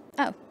now.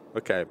 Oh.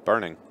 Okay,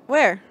 burning.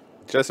 Where?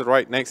 Just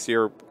right next to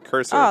your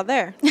cursor. Oh,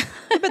 there.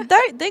 But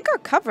they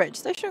got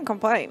coverage. They shouldn't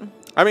complain.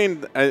 I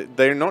mean,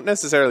 they're not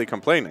necessarily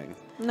complaining.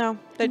 No,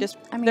 they just.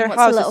 I mean, their what's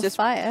house a little is just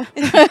fire?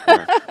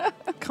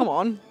 Come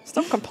on,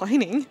 stop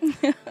complaining.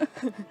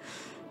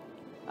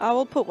 I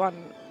will put one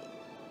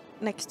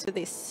next to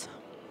this.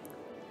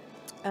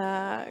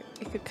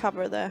 It could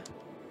cover the.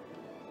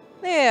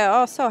 Yeah.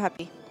 Oh, so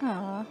happy.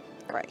 Aww.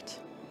 Great.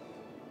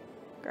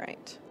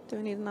 Great. Do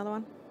we need another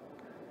one?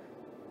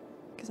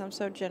 Because I'm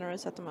so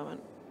generous at the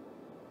moment.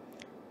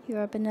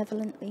 You're a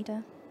benevolent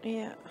leader.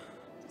 Yeah,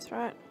 that's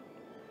right.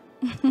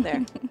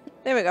 There.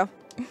 There we go.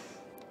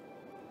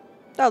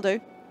 That'll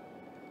do.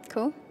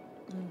 Cool.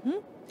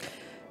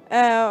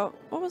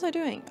 What was I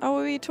doing?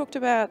 Oh, we talked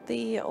about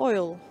the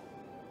oil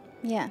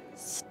Yeah.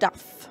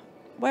 stuff.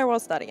 Where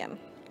was that again?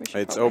 We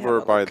should It's probably over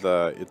have a by look.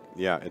 the,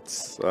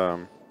 it's,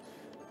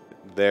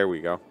 there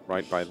we go,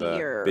 right by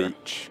Here. the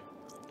beach.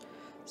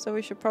 So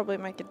we should probably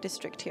make a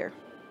district here.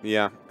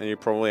 Yeah, and you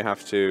probably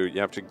have to,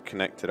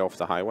 connect it off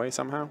the highway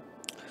somehow.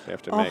 So you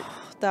have to make,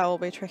 That will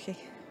be tricky.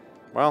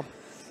 well,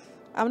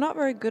 I'm not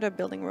very good at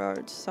building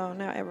roads, so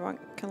now everyone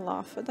can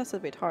laugh. But that's a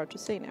bit hard to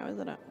see now,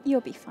 isn't it? You'll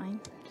be fine.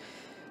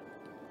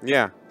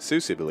 yeah,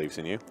 Susie believes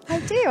in you. I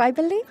do. I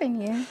believe in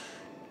you.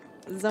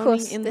 Zoning Of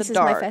course, in this the is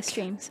dark. my first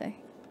stream, so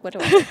what do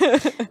I do?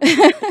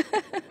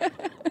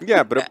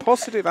 Yeah, but a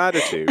positive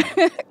attitude.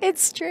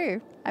 It's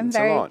true. I'm It's a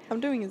very lot. I'm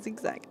doing a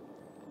zigzag.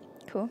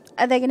 cool.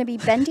 Are they going to be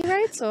bendy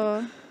roads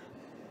or?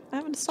 I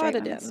haven't Straight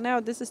decided yet. ones. Now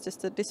this is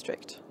just a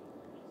district.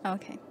 Oh,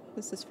 okay.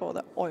 This is for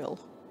the oil.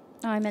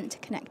 Oh, I meant to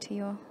connect to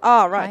your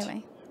Ah, right.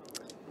 highway.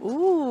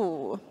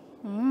 Ooh.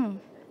 Mm.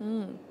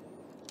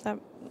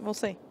 We'll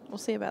see. We'll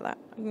see about that.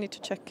 I need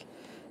to check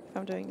if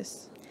I'm doing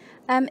this.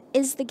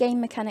 Is the game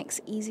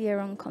mechanics easier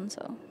on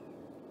console?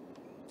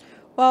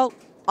 Well,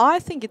 I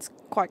think it's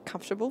quite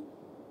comfortable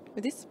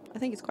with this. I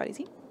think it's quite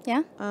easy.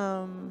 Yeah.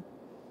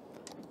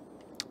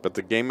 But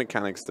the game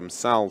mechanics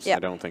themselves, Yeah. I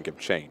don't think have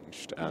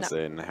changed, as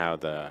in how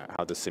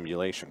the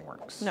simulation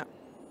works. No.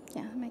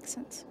 Yeah, that makes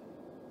sense.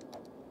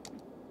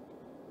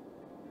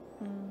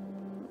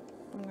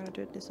 I'm going to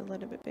do this a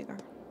little bit bigger.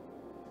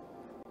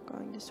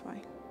 Going this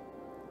way.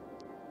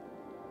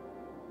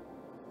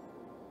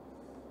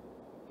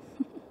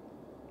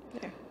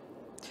 There.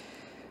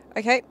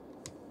 Okay.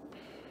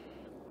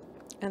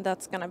 And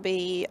that's going to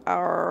be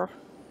our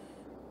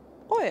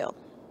oil.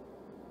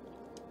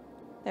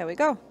 There we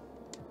go.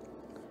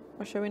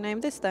 What shall we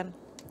name this then?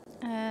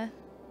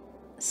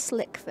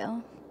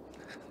 Slickville.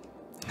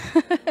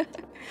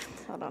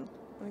 Hold on.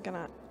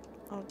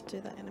 I'll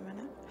do that in a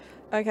minute.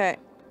 Okay.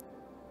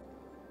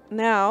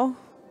 Now,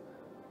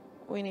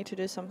 we need to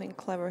do something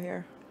clever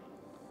here.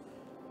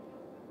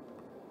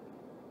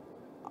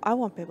 I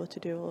won't be able to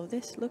do all of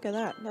this. Look at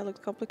that. That looks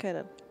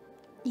complicated.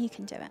 You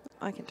can do it.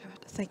 I can do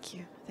it. Thank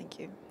you. Thank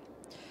you.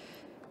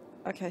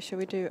 Okay, should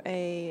we do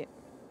a...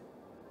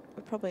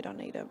 We probably don't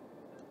need a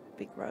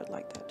big road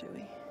like that, do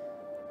we?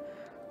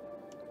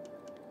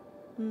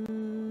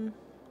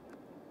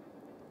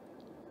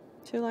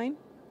 2-lane?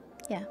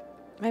 Yeah.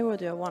 Maybe we'll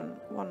do a one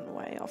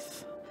way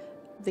off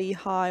the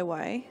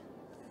highway.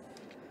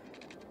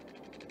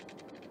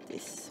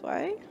 This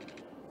way.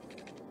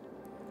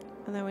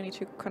 And then we need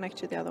to connect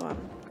to the other one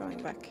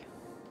going back.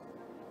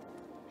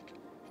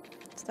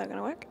 Is that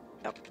gonna work?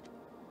 Yep.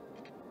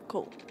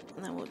 Cool.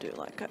 And then we'll do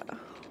like a...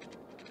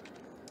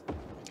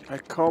 I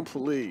can't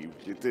believe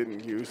you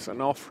didn't use an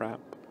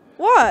off-ramp.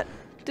 What?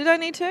 Did I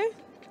need to?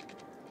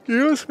 You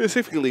don't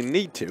specifically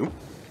need to.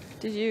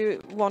 Did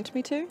you want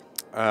me to?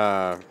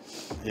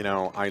 You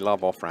know, I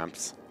love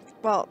off-ramps.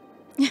 Well,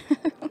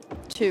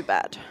 too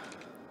bad.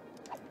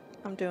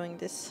 I'm doing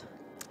this.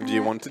 Do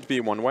you want it to be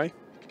one way?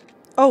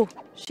 Oh,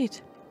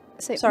 shit.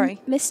 So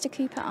Sorry. Mr.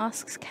 Cooper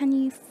asks, can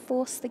you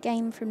force the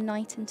game from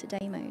night into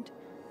day mode?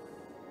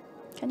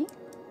 Can you?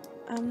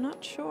 I'm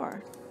not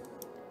sure.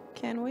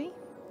 Can we?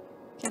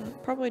 Can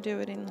probably do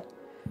it in...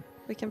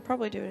 We can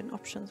probably do it in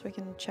options. We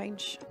can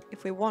change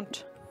if we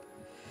want.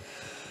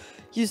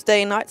 Use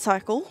day and night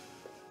cycle.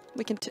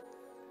 We can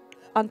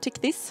untick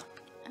this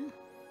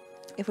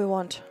if we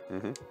want.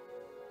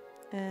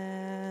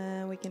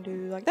 And we can do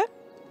like that.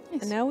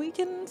 Nice. And now we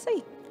can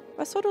see.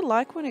 I sort of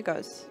like when it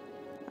goes.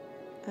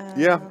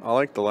 Yeah, I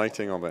like the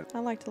lighting of it. I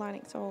like the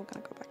lighting, so we're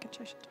gonna go back and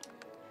change it.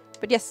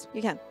 But yes,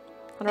 you can.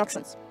 Under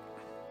options.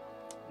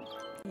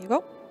 There you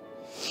go.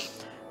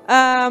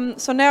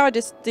 So now I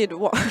just did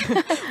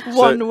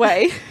one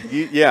way.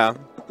 Yeah,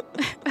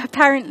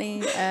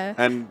 Apparently,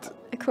 and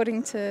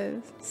according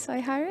to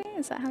Saihari,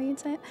 is that how you'd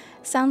say it?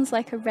 Sounds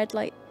like a red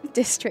light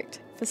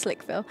district for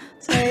Slickville.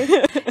 So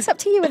it's up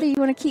to you whether you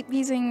want to keep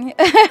using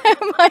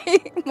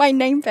my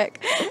name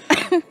pick.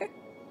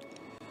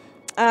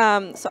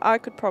 So I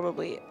could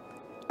probably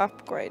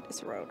upgrade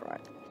this road,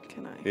 right?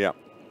 Can I? Yeah.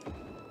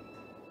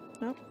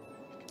 No?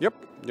 Yep,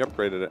 you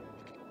upgraded it.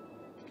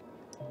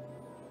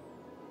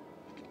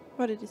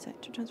 What did you say?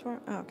 To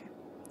transform? Oh, okay.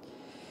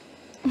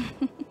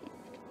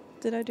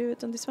 Did I do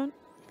it on this one?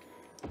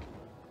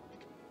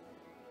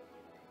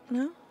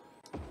 No?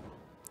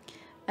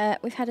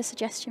 We've had a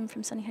suggestion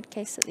from Sunnyhead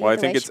Case that the Well, I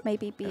other think way it's- should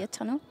maybe be a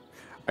tunnel.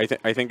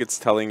 I think it's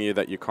telling you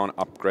that you can't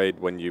upgrade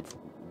when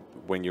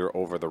you're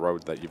over the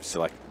road that you've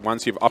selected.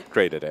 Once you've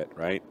upgraded it,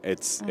 right?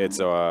 It's I'm the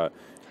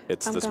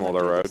gonna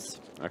smaller do road.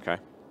 this. Okay.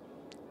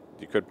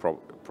 You could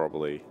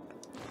probably.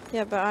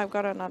 Yeah, but I've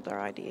got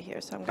another idea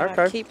here, so I'm gonna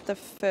Okay. keep the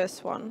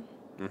first one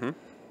Mhm.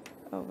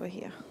 over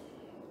here.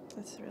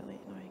 That's really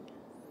annoying.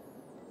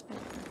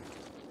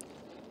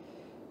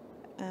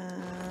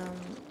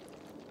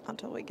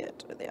 Until we get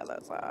to the other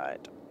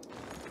side.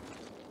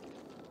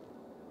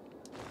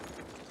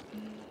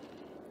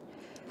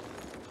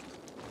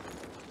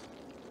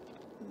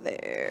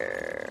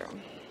 There.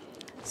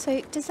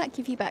 So does that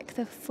give you back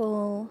the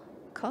full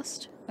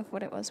cost of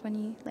what it was when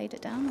you laid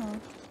it down, or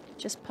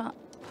just part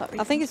I think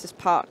refund? it's just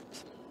part.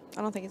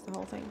 I don't think it's the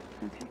whole thing.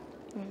 Okay.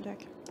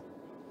 Check.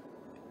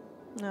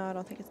 No, I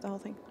don't think it's the whole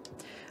thing.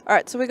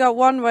 Alright, so we got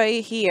one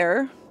way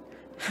here.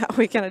 How are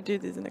we gonna do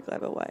this in a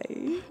clever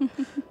way?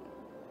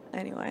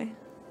 Anyway,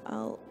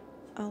 I'll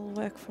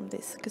work from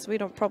this because we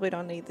probably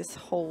don't need this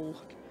whole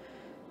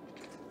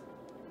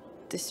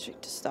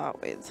district to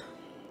start with.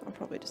 I'm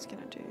probably just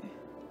gonna do.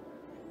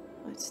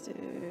 Let's do.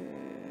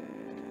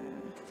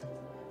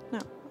 No,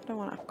 I don't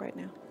want to upgrade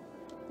now.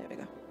 There we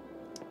go.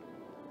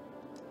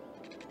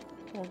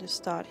 We'll just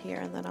start here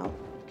and then I'll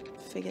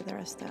figure the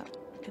rest out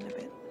in a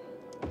bit.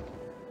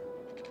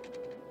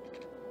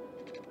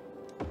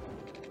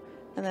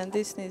 And then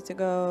this needs to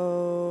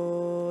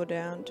go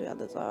down to the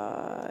other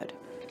side.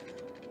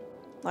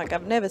 Like,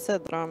 I've never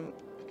said that I'm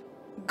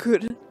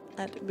good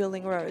at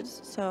building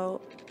roads, so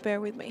bear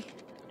with me.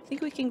 I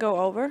think we can go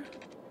over.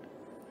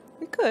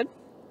 We could.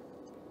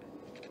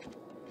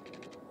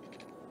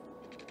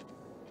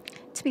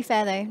 To be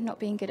fair though, not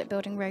being good at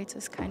building roads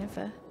is kind of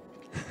a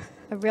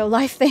real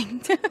life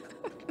thing.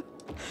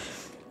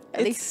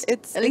 At least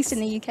in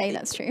the UK,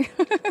 that's true.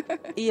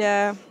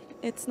 Yeah,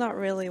 it's not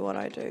really what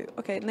I do.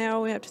 Okay,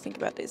 now we have to think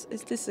about this.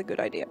 Is this a good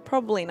idea?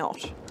 Probably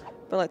not,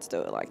 but let's do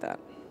it like that.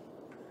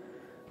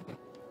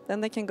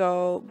 Then they can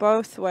go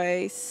both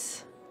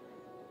ways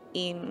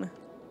in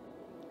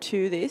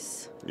to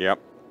this. Yep.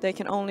 They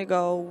can only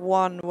go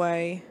one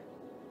way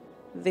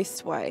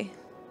this way.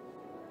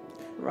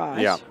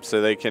 Right. Yeah.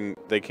 So they can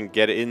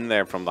get in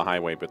there from the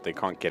highway, but they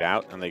can't get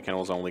out, and they can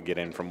also only get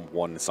in from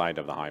one side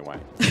of the highway.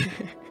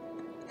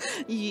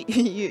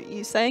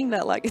 You saying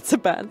that like it's a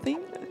bad thing,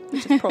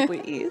 which it probably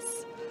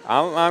is.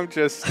 I'm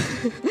just.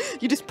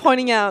 You're just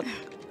pointing out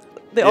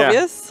the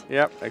obvious.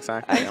 Yep.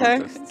 Exactly.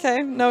 Okay.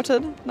 Okay.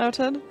 Noted.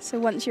 Noted. So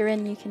once you're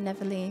in, you can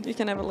never leave. You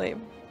can never leave.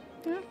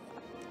 Yeah.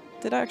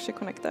 Did I actually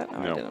connect that? No,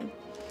 I No. didn't.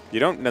 You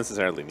don't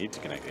necessarily need to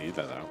connect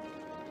either, though.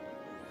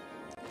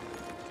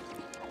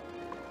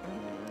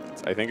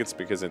 I think it's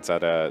because it's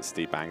at a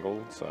steep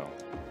angle, so.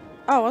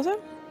 Oh, was it?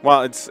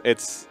 Well,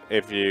 it's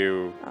if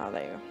you. Oh,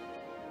 there you go.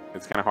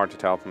 It's kind of hard to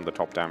tell from the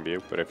top-down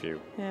view, but if you.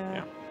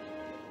 Yeah.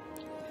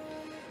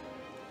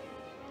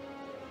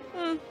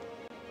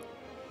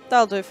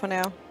 That'll do for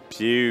now.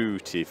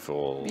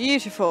 Beautiful.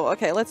 Beautiful.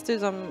 Okay, let's do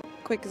some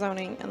quick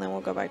zoning, and then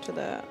we'll go back to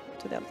the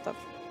other stuff.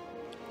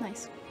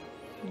 Nice.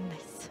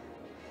 Nice.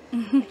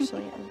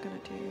 Actually, I'm gonna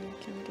do.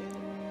 Can we do?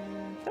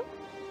 Oh.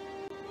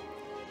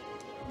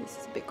 This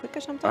is a bit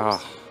quicker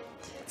sometimes. Oh,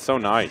 so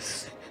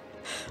nice.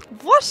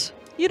 What?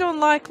 You don't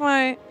like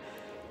my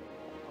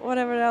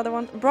whatever the other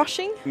one?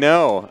 Brushing?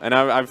 No, and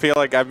I feel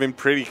like I've been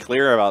pretty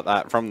clear about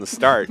that from the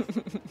start.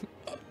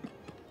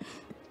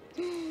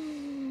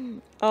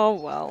 Oh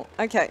well.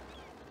 Okay.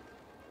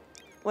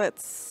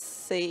 Let's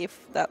see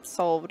if that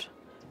solved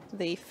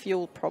the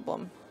fuel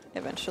problem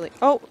eventually.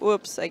 Oh,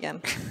 whoops,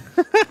 again.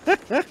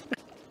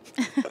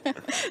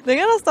 They're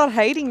gonna start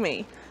hating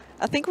me.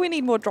 I think we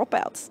need more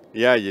dropouts.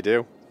 Yeah, you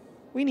do.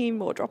 We need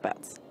more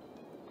dropouts.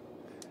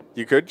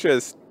 You could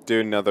just do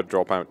another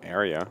dropout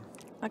area.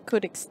 I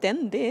could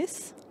extend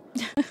this.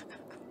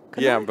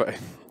 Could Yeah, I? but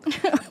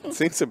it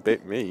seems a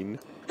bit mean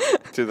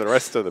to the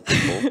rest of the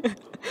people.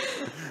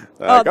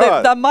 Oh,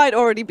 that might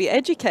already be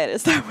educated.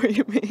 Is that what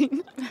you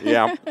mean?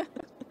 Yeah.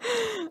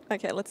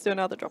 Okay, let's do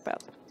another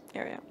dropout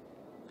area.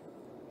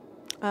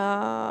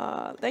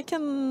 They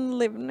can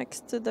live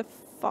next to the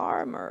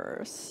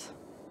farmers.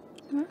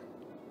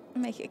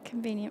 Make it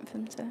convenient for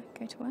them to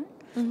go to work.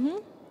 Mm-hmm.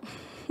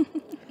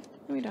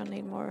 We don't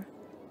need more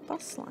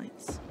bus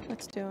lines.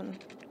 Let's do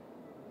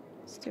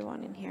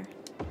one in here.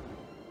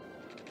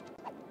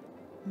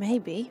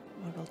 Maybe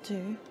what we'll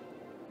do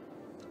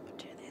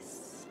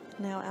this.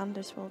 Now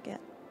Anders will get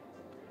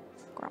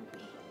grumpy.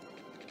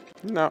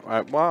 No,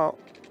 well,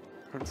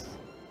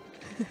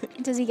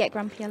 Does he get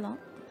grumpy a lot?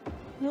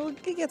 Well,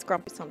 he gets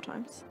grumpy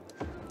sometimes.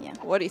 Yeah.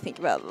 What do you think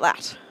about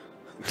that?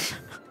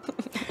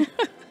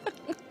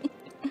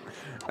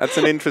 That's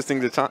an interesting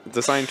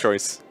design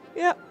choice.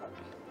 Yeah.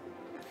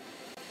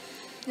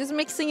 Just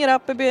mixing it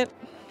up a bit.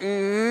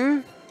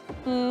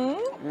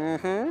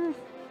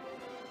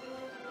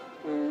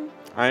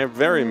 I have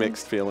very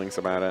mixed feelings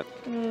about it.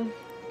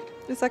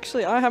 It's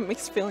actually, I have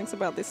mixed feelings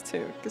about this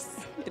too, because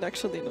it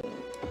actually didn't.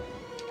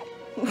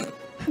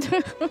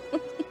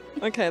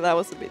 Okay, that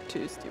was a bit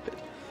too stupid.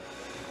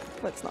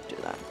 Let's not do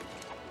that.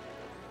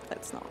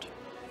 Let's not.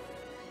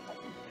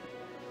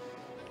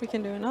 We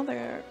can do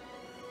another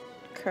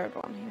curved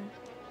one here.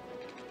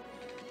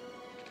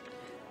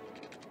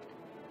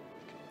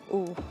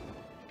 Ooh,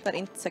 that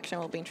intersection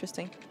will be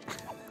interesting.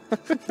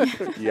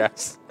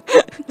 Yes.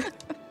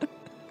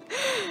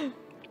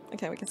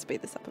 Okay, we can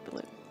speed this up a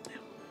bit.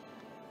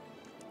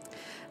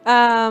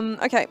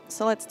 Okay,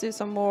 so let's do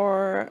some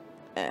more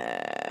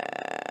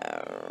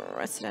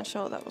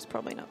residential. That was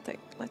probably not the.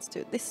 Let's do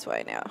it this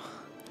way now.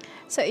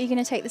 So are you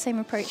going to take the same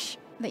approach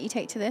that you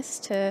take to this,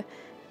 to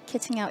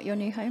kitting out your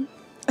new home?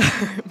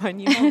 My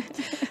new home.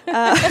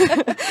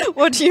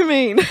 What do you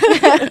mean?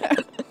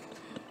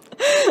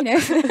 You know,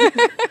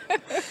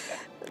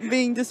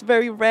 Being just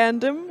very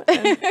random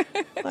and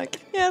like,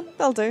 yeah,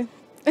 that'll do.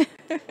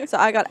 So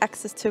I got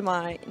access to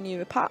my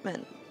new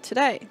apartment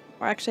today.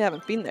 Or I actually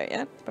haven't been there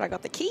yet, but I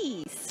got the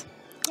keys.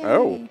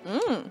 Oh.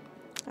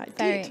 I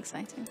very did.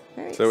 exciting.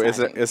 Very So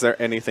exciting. is there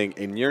anything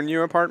in your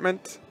new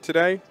apartment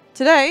today?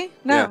 Today?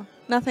 No, Yeah.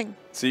 nothing.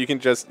 So you can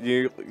just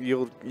you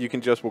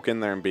can just walk in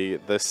there and be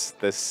this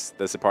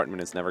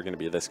apartment is never going to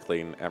be this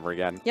clean ever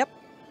again. Yep.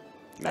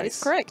 Nice. That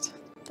is correct.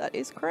 That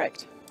is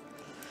correct.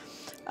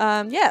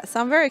 Yeah,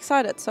 so I'm very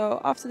excited. So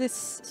after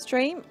this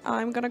stream,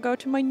 I'm gonna go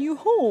to my new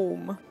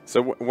home.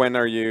 So when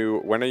are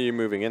you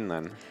moving in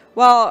then?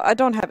 Well, I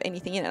don't have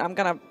anything in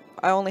it.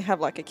 I only have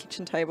like a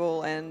kitchen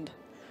table and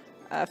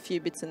a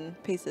few bits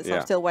and pieces. Yeah.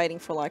 I'm still waiting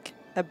for like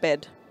a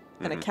bed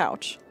and a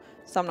couch.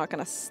 So I'm not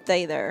gonna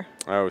stay there.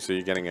 Oh, so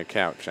you're getting a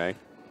couch, eh?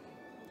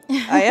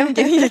 I am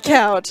getting a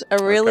couch,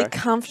 a really Okay.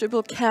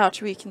 comfortable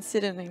couch where you can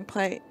sit in and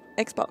play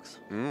Xbox.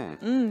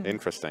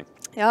 Interesting.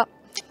 Yep.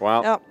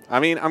 Well, Yep. I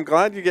mean, I'm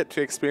glad you get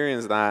to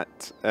experience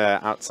that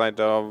outside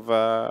of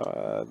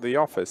the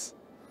office.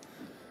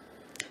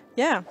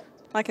 Yeah,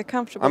 like a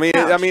comfortable. I mean,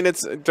 couch.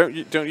 it's don't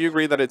you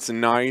agree that it's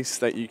nice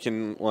that you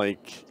can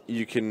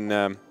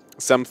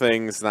some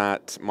things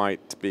that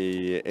might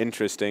be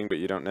interesting but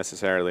you don't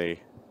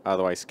necessarily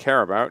otherwise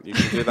care about, you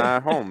can do that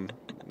at home.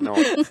 No,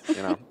 you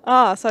know.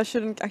 Ah, so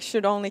I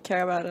should only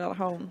care about it at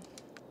home.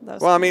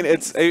 Those Well, I kind mean, of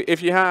it's things.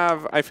 if you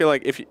have. I feel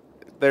like if you,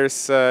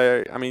 there's,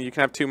 I mean, you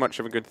can have too much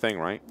of a good thing,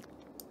 right?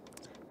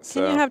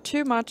 Can you have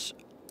too much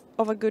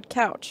of a good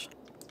couch?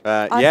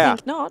 I yeah,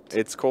 think not.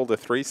 it's called a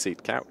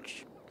 3-seat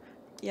couch.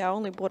 Yeah, I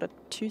only bought a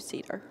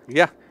 2-seater.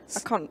 Yeah, I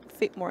can't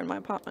fit more in my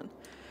apartment.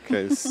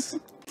 because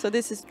So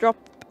this is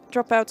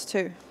dropouts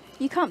too.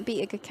 You can't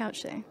beat a good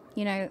couch though.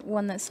 You know,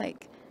 one that's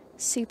like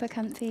super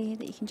comfy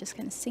that you can just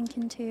kind of sink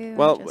into. and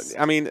well, just-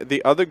 I mean,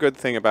 the other good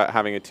thing about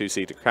having a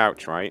 2-seater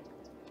couch, right,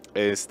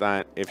 is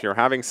that if you're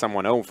having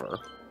someone over,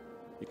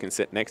 you can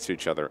sit next to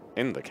each other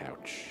in the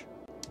couch.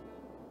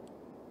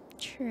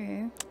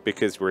 True.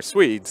 Because we're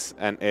Swedes,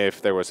 and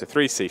if there was a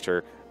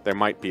 3-seater, there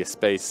might be a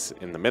space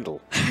in the middle.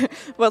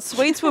 Well,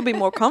 Swedes will be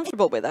more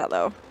comfortable with that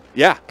though,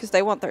 Yeah, because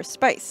they want their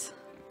space.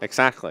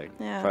 exactly.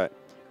 Yeah.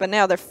 But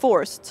now they're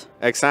forced.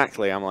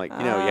 Exactly. I'm like,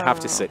 you know, you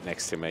have to Oh. sit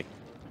next to me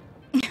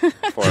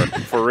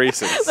for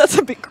reasons. That's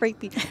a bit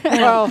creepy.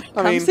 Well, I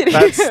Come mean, sit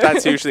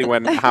that's usually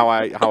how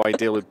I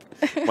deal with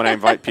when I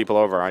invite people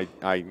over. I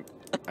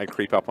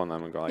creep up on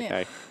them and go like,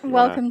 Yeah. hey,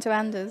 Welcome to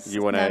Anders.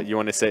 you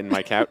wanna sit in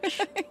my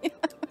couch?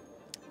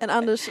 And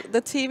Anders,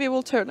 the TV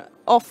will turn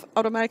off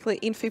automatically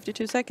in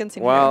 52 seconds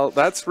in Well,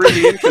 that's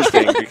really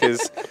interesting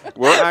because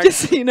we're here. Just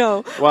so actually you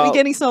know, well- we're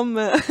getting some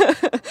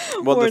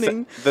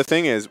warning. the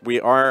thing is,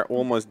 we are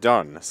almost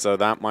done, so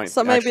that might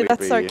So maybe actually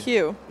that's be, our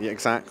cue. Yeah,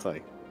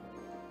 exactly.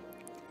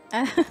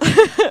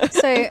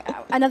 So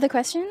another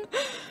question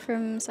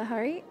from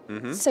Sahari.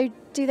 Mhm. So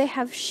do they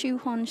have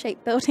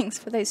shoehorn-shaped buildings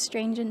for those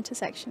strange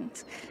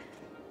intersections?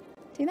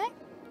 Do they?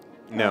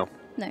 No.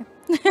 No.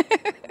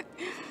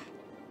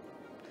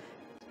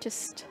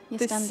 Just your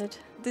This- standard.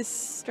 This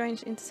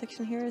strange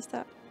intersection here, is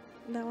that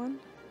one?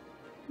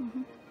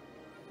 Mhm.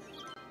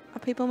 Are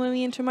people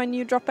moving into my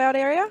new dropout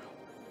area?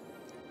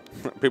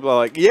 People are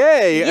like,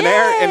 yay, an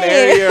Yay!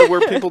 area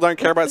where people don't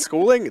care about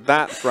schooling.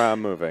 That's where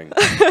I'm moving.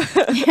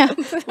 Yeah.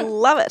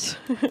 Love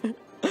it.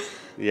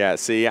 Yeah,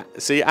 see,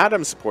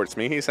 Adam supports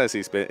me. He says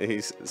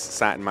he's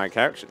sat in my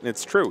couch.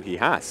 It's true, he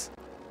has.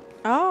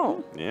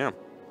 Oh. Yeah.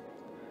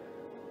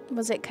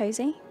 Was it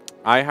cozy?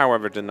 I,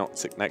 however, did not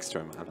sit next to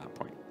him at that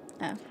point.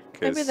 Oh.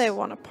 Maybe they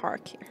want a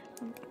park here.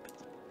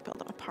 Build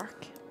them a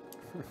park.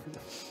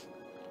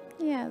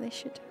 Yeah, they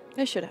should.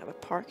 They should have a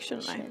park,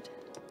 shouldn't they? Should.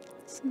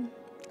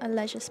 A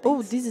leisure space.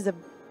 Oh, this is a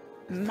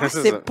This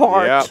is massive a-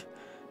 park. yep.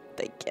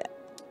 They get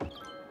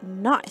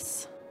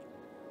nice.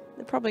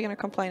 They're probably going to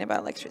complain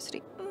about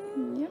electricity.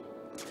 Yep.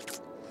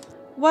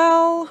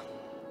 Well,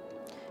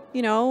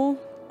 you know,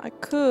 I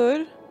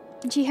could.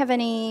 Do you have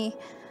any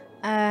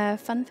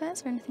fun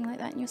fairs or anything like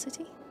that in your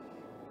city?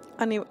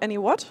 Any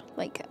what?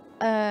 Like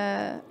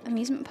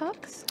amusement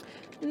parks?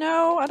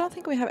 No, I don't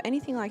think we have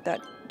anything like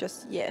that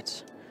just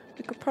yet.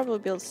 We could probably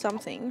build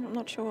something. I'm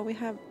not sure what we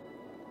have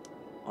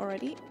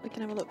already. We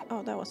can have a look.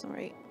 Oh, that wasn't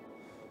very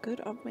good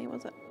of me,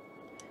 was it?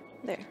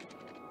 There.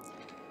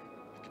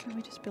 Can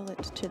we just build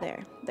it to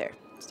there? There.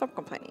 Stop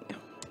complaining.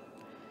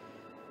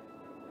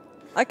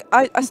 Like,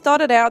 I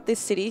started out this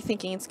city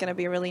thinking it's going to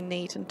be really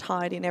neat and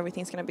tidy and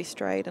everything's going to be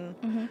straight,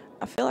 and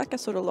I feel like I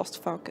sort of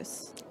lost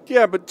focus.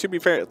 Yeah, but to be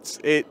fair,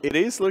 it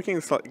is looking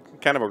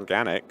kind of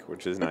organic,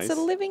 which is nice. It's a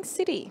living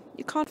city.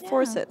 You can't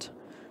force it.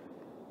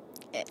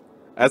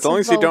 As long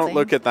as you don't evolving.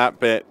 look at that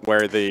bit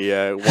where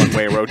the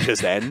one-way road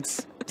just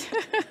ends.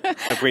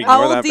 If we ignore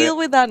I'll that deal bit.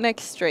 with that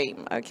next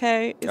stream,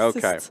 okay? It's Okay,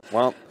 just-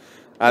 well,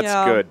 that's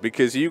Yeah. good,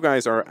 because you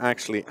guys are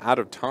actually out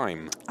of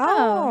time.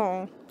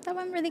 Oh. That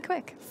went really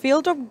quick.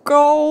 Field of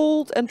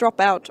Gold and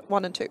drop out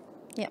 1 and 2.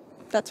 Yep.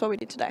 That's what we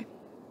did today.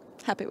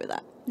 Happy with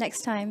that.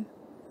 Next time,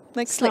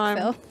 Next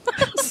Slickville.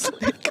 time.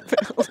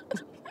 Slickville.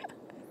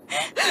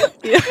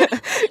 Yeah,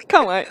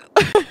 can't wait.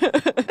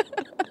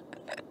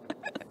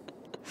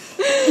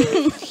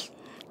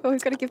 Well,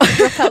 we've got to give the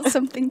dropouts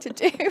something to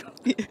do.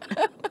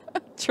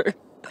 True.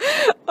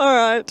 All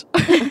right.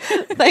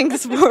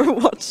 Thanks for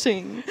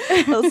watching.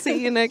 I'll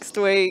see you next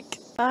week.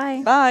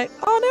 Bye. Bye.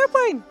 Oh, an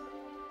airplane.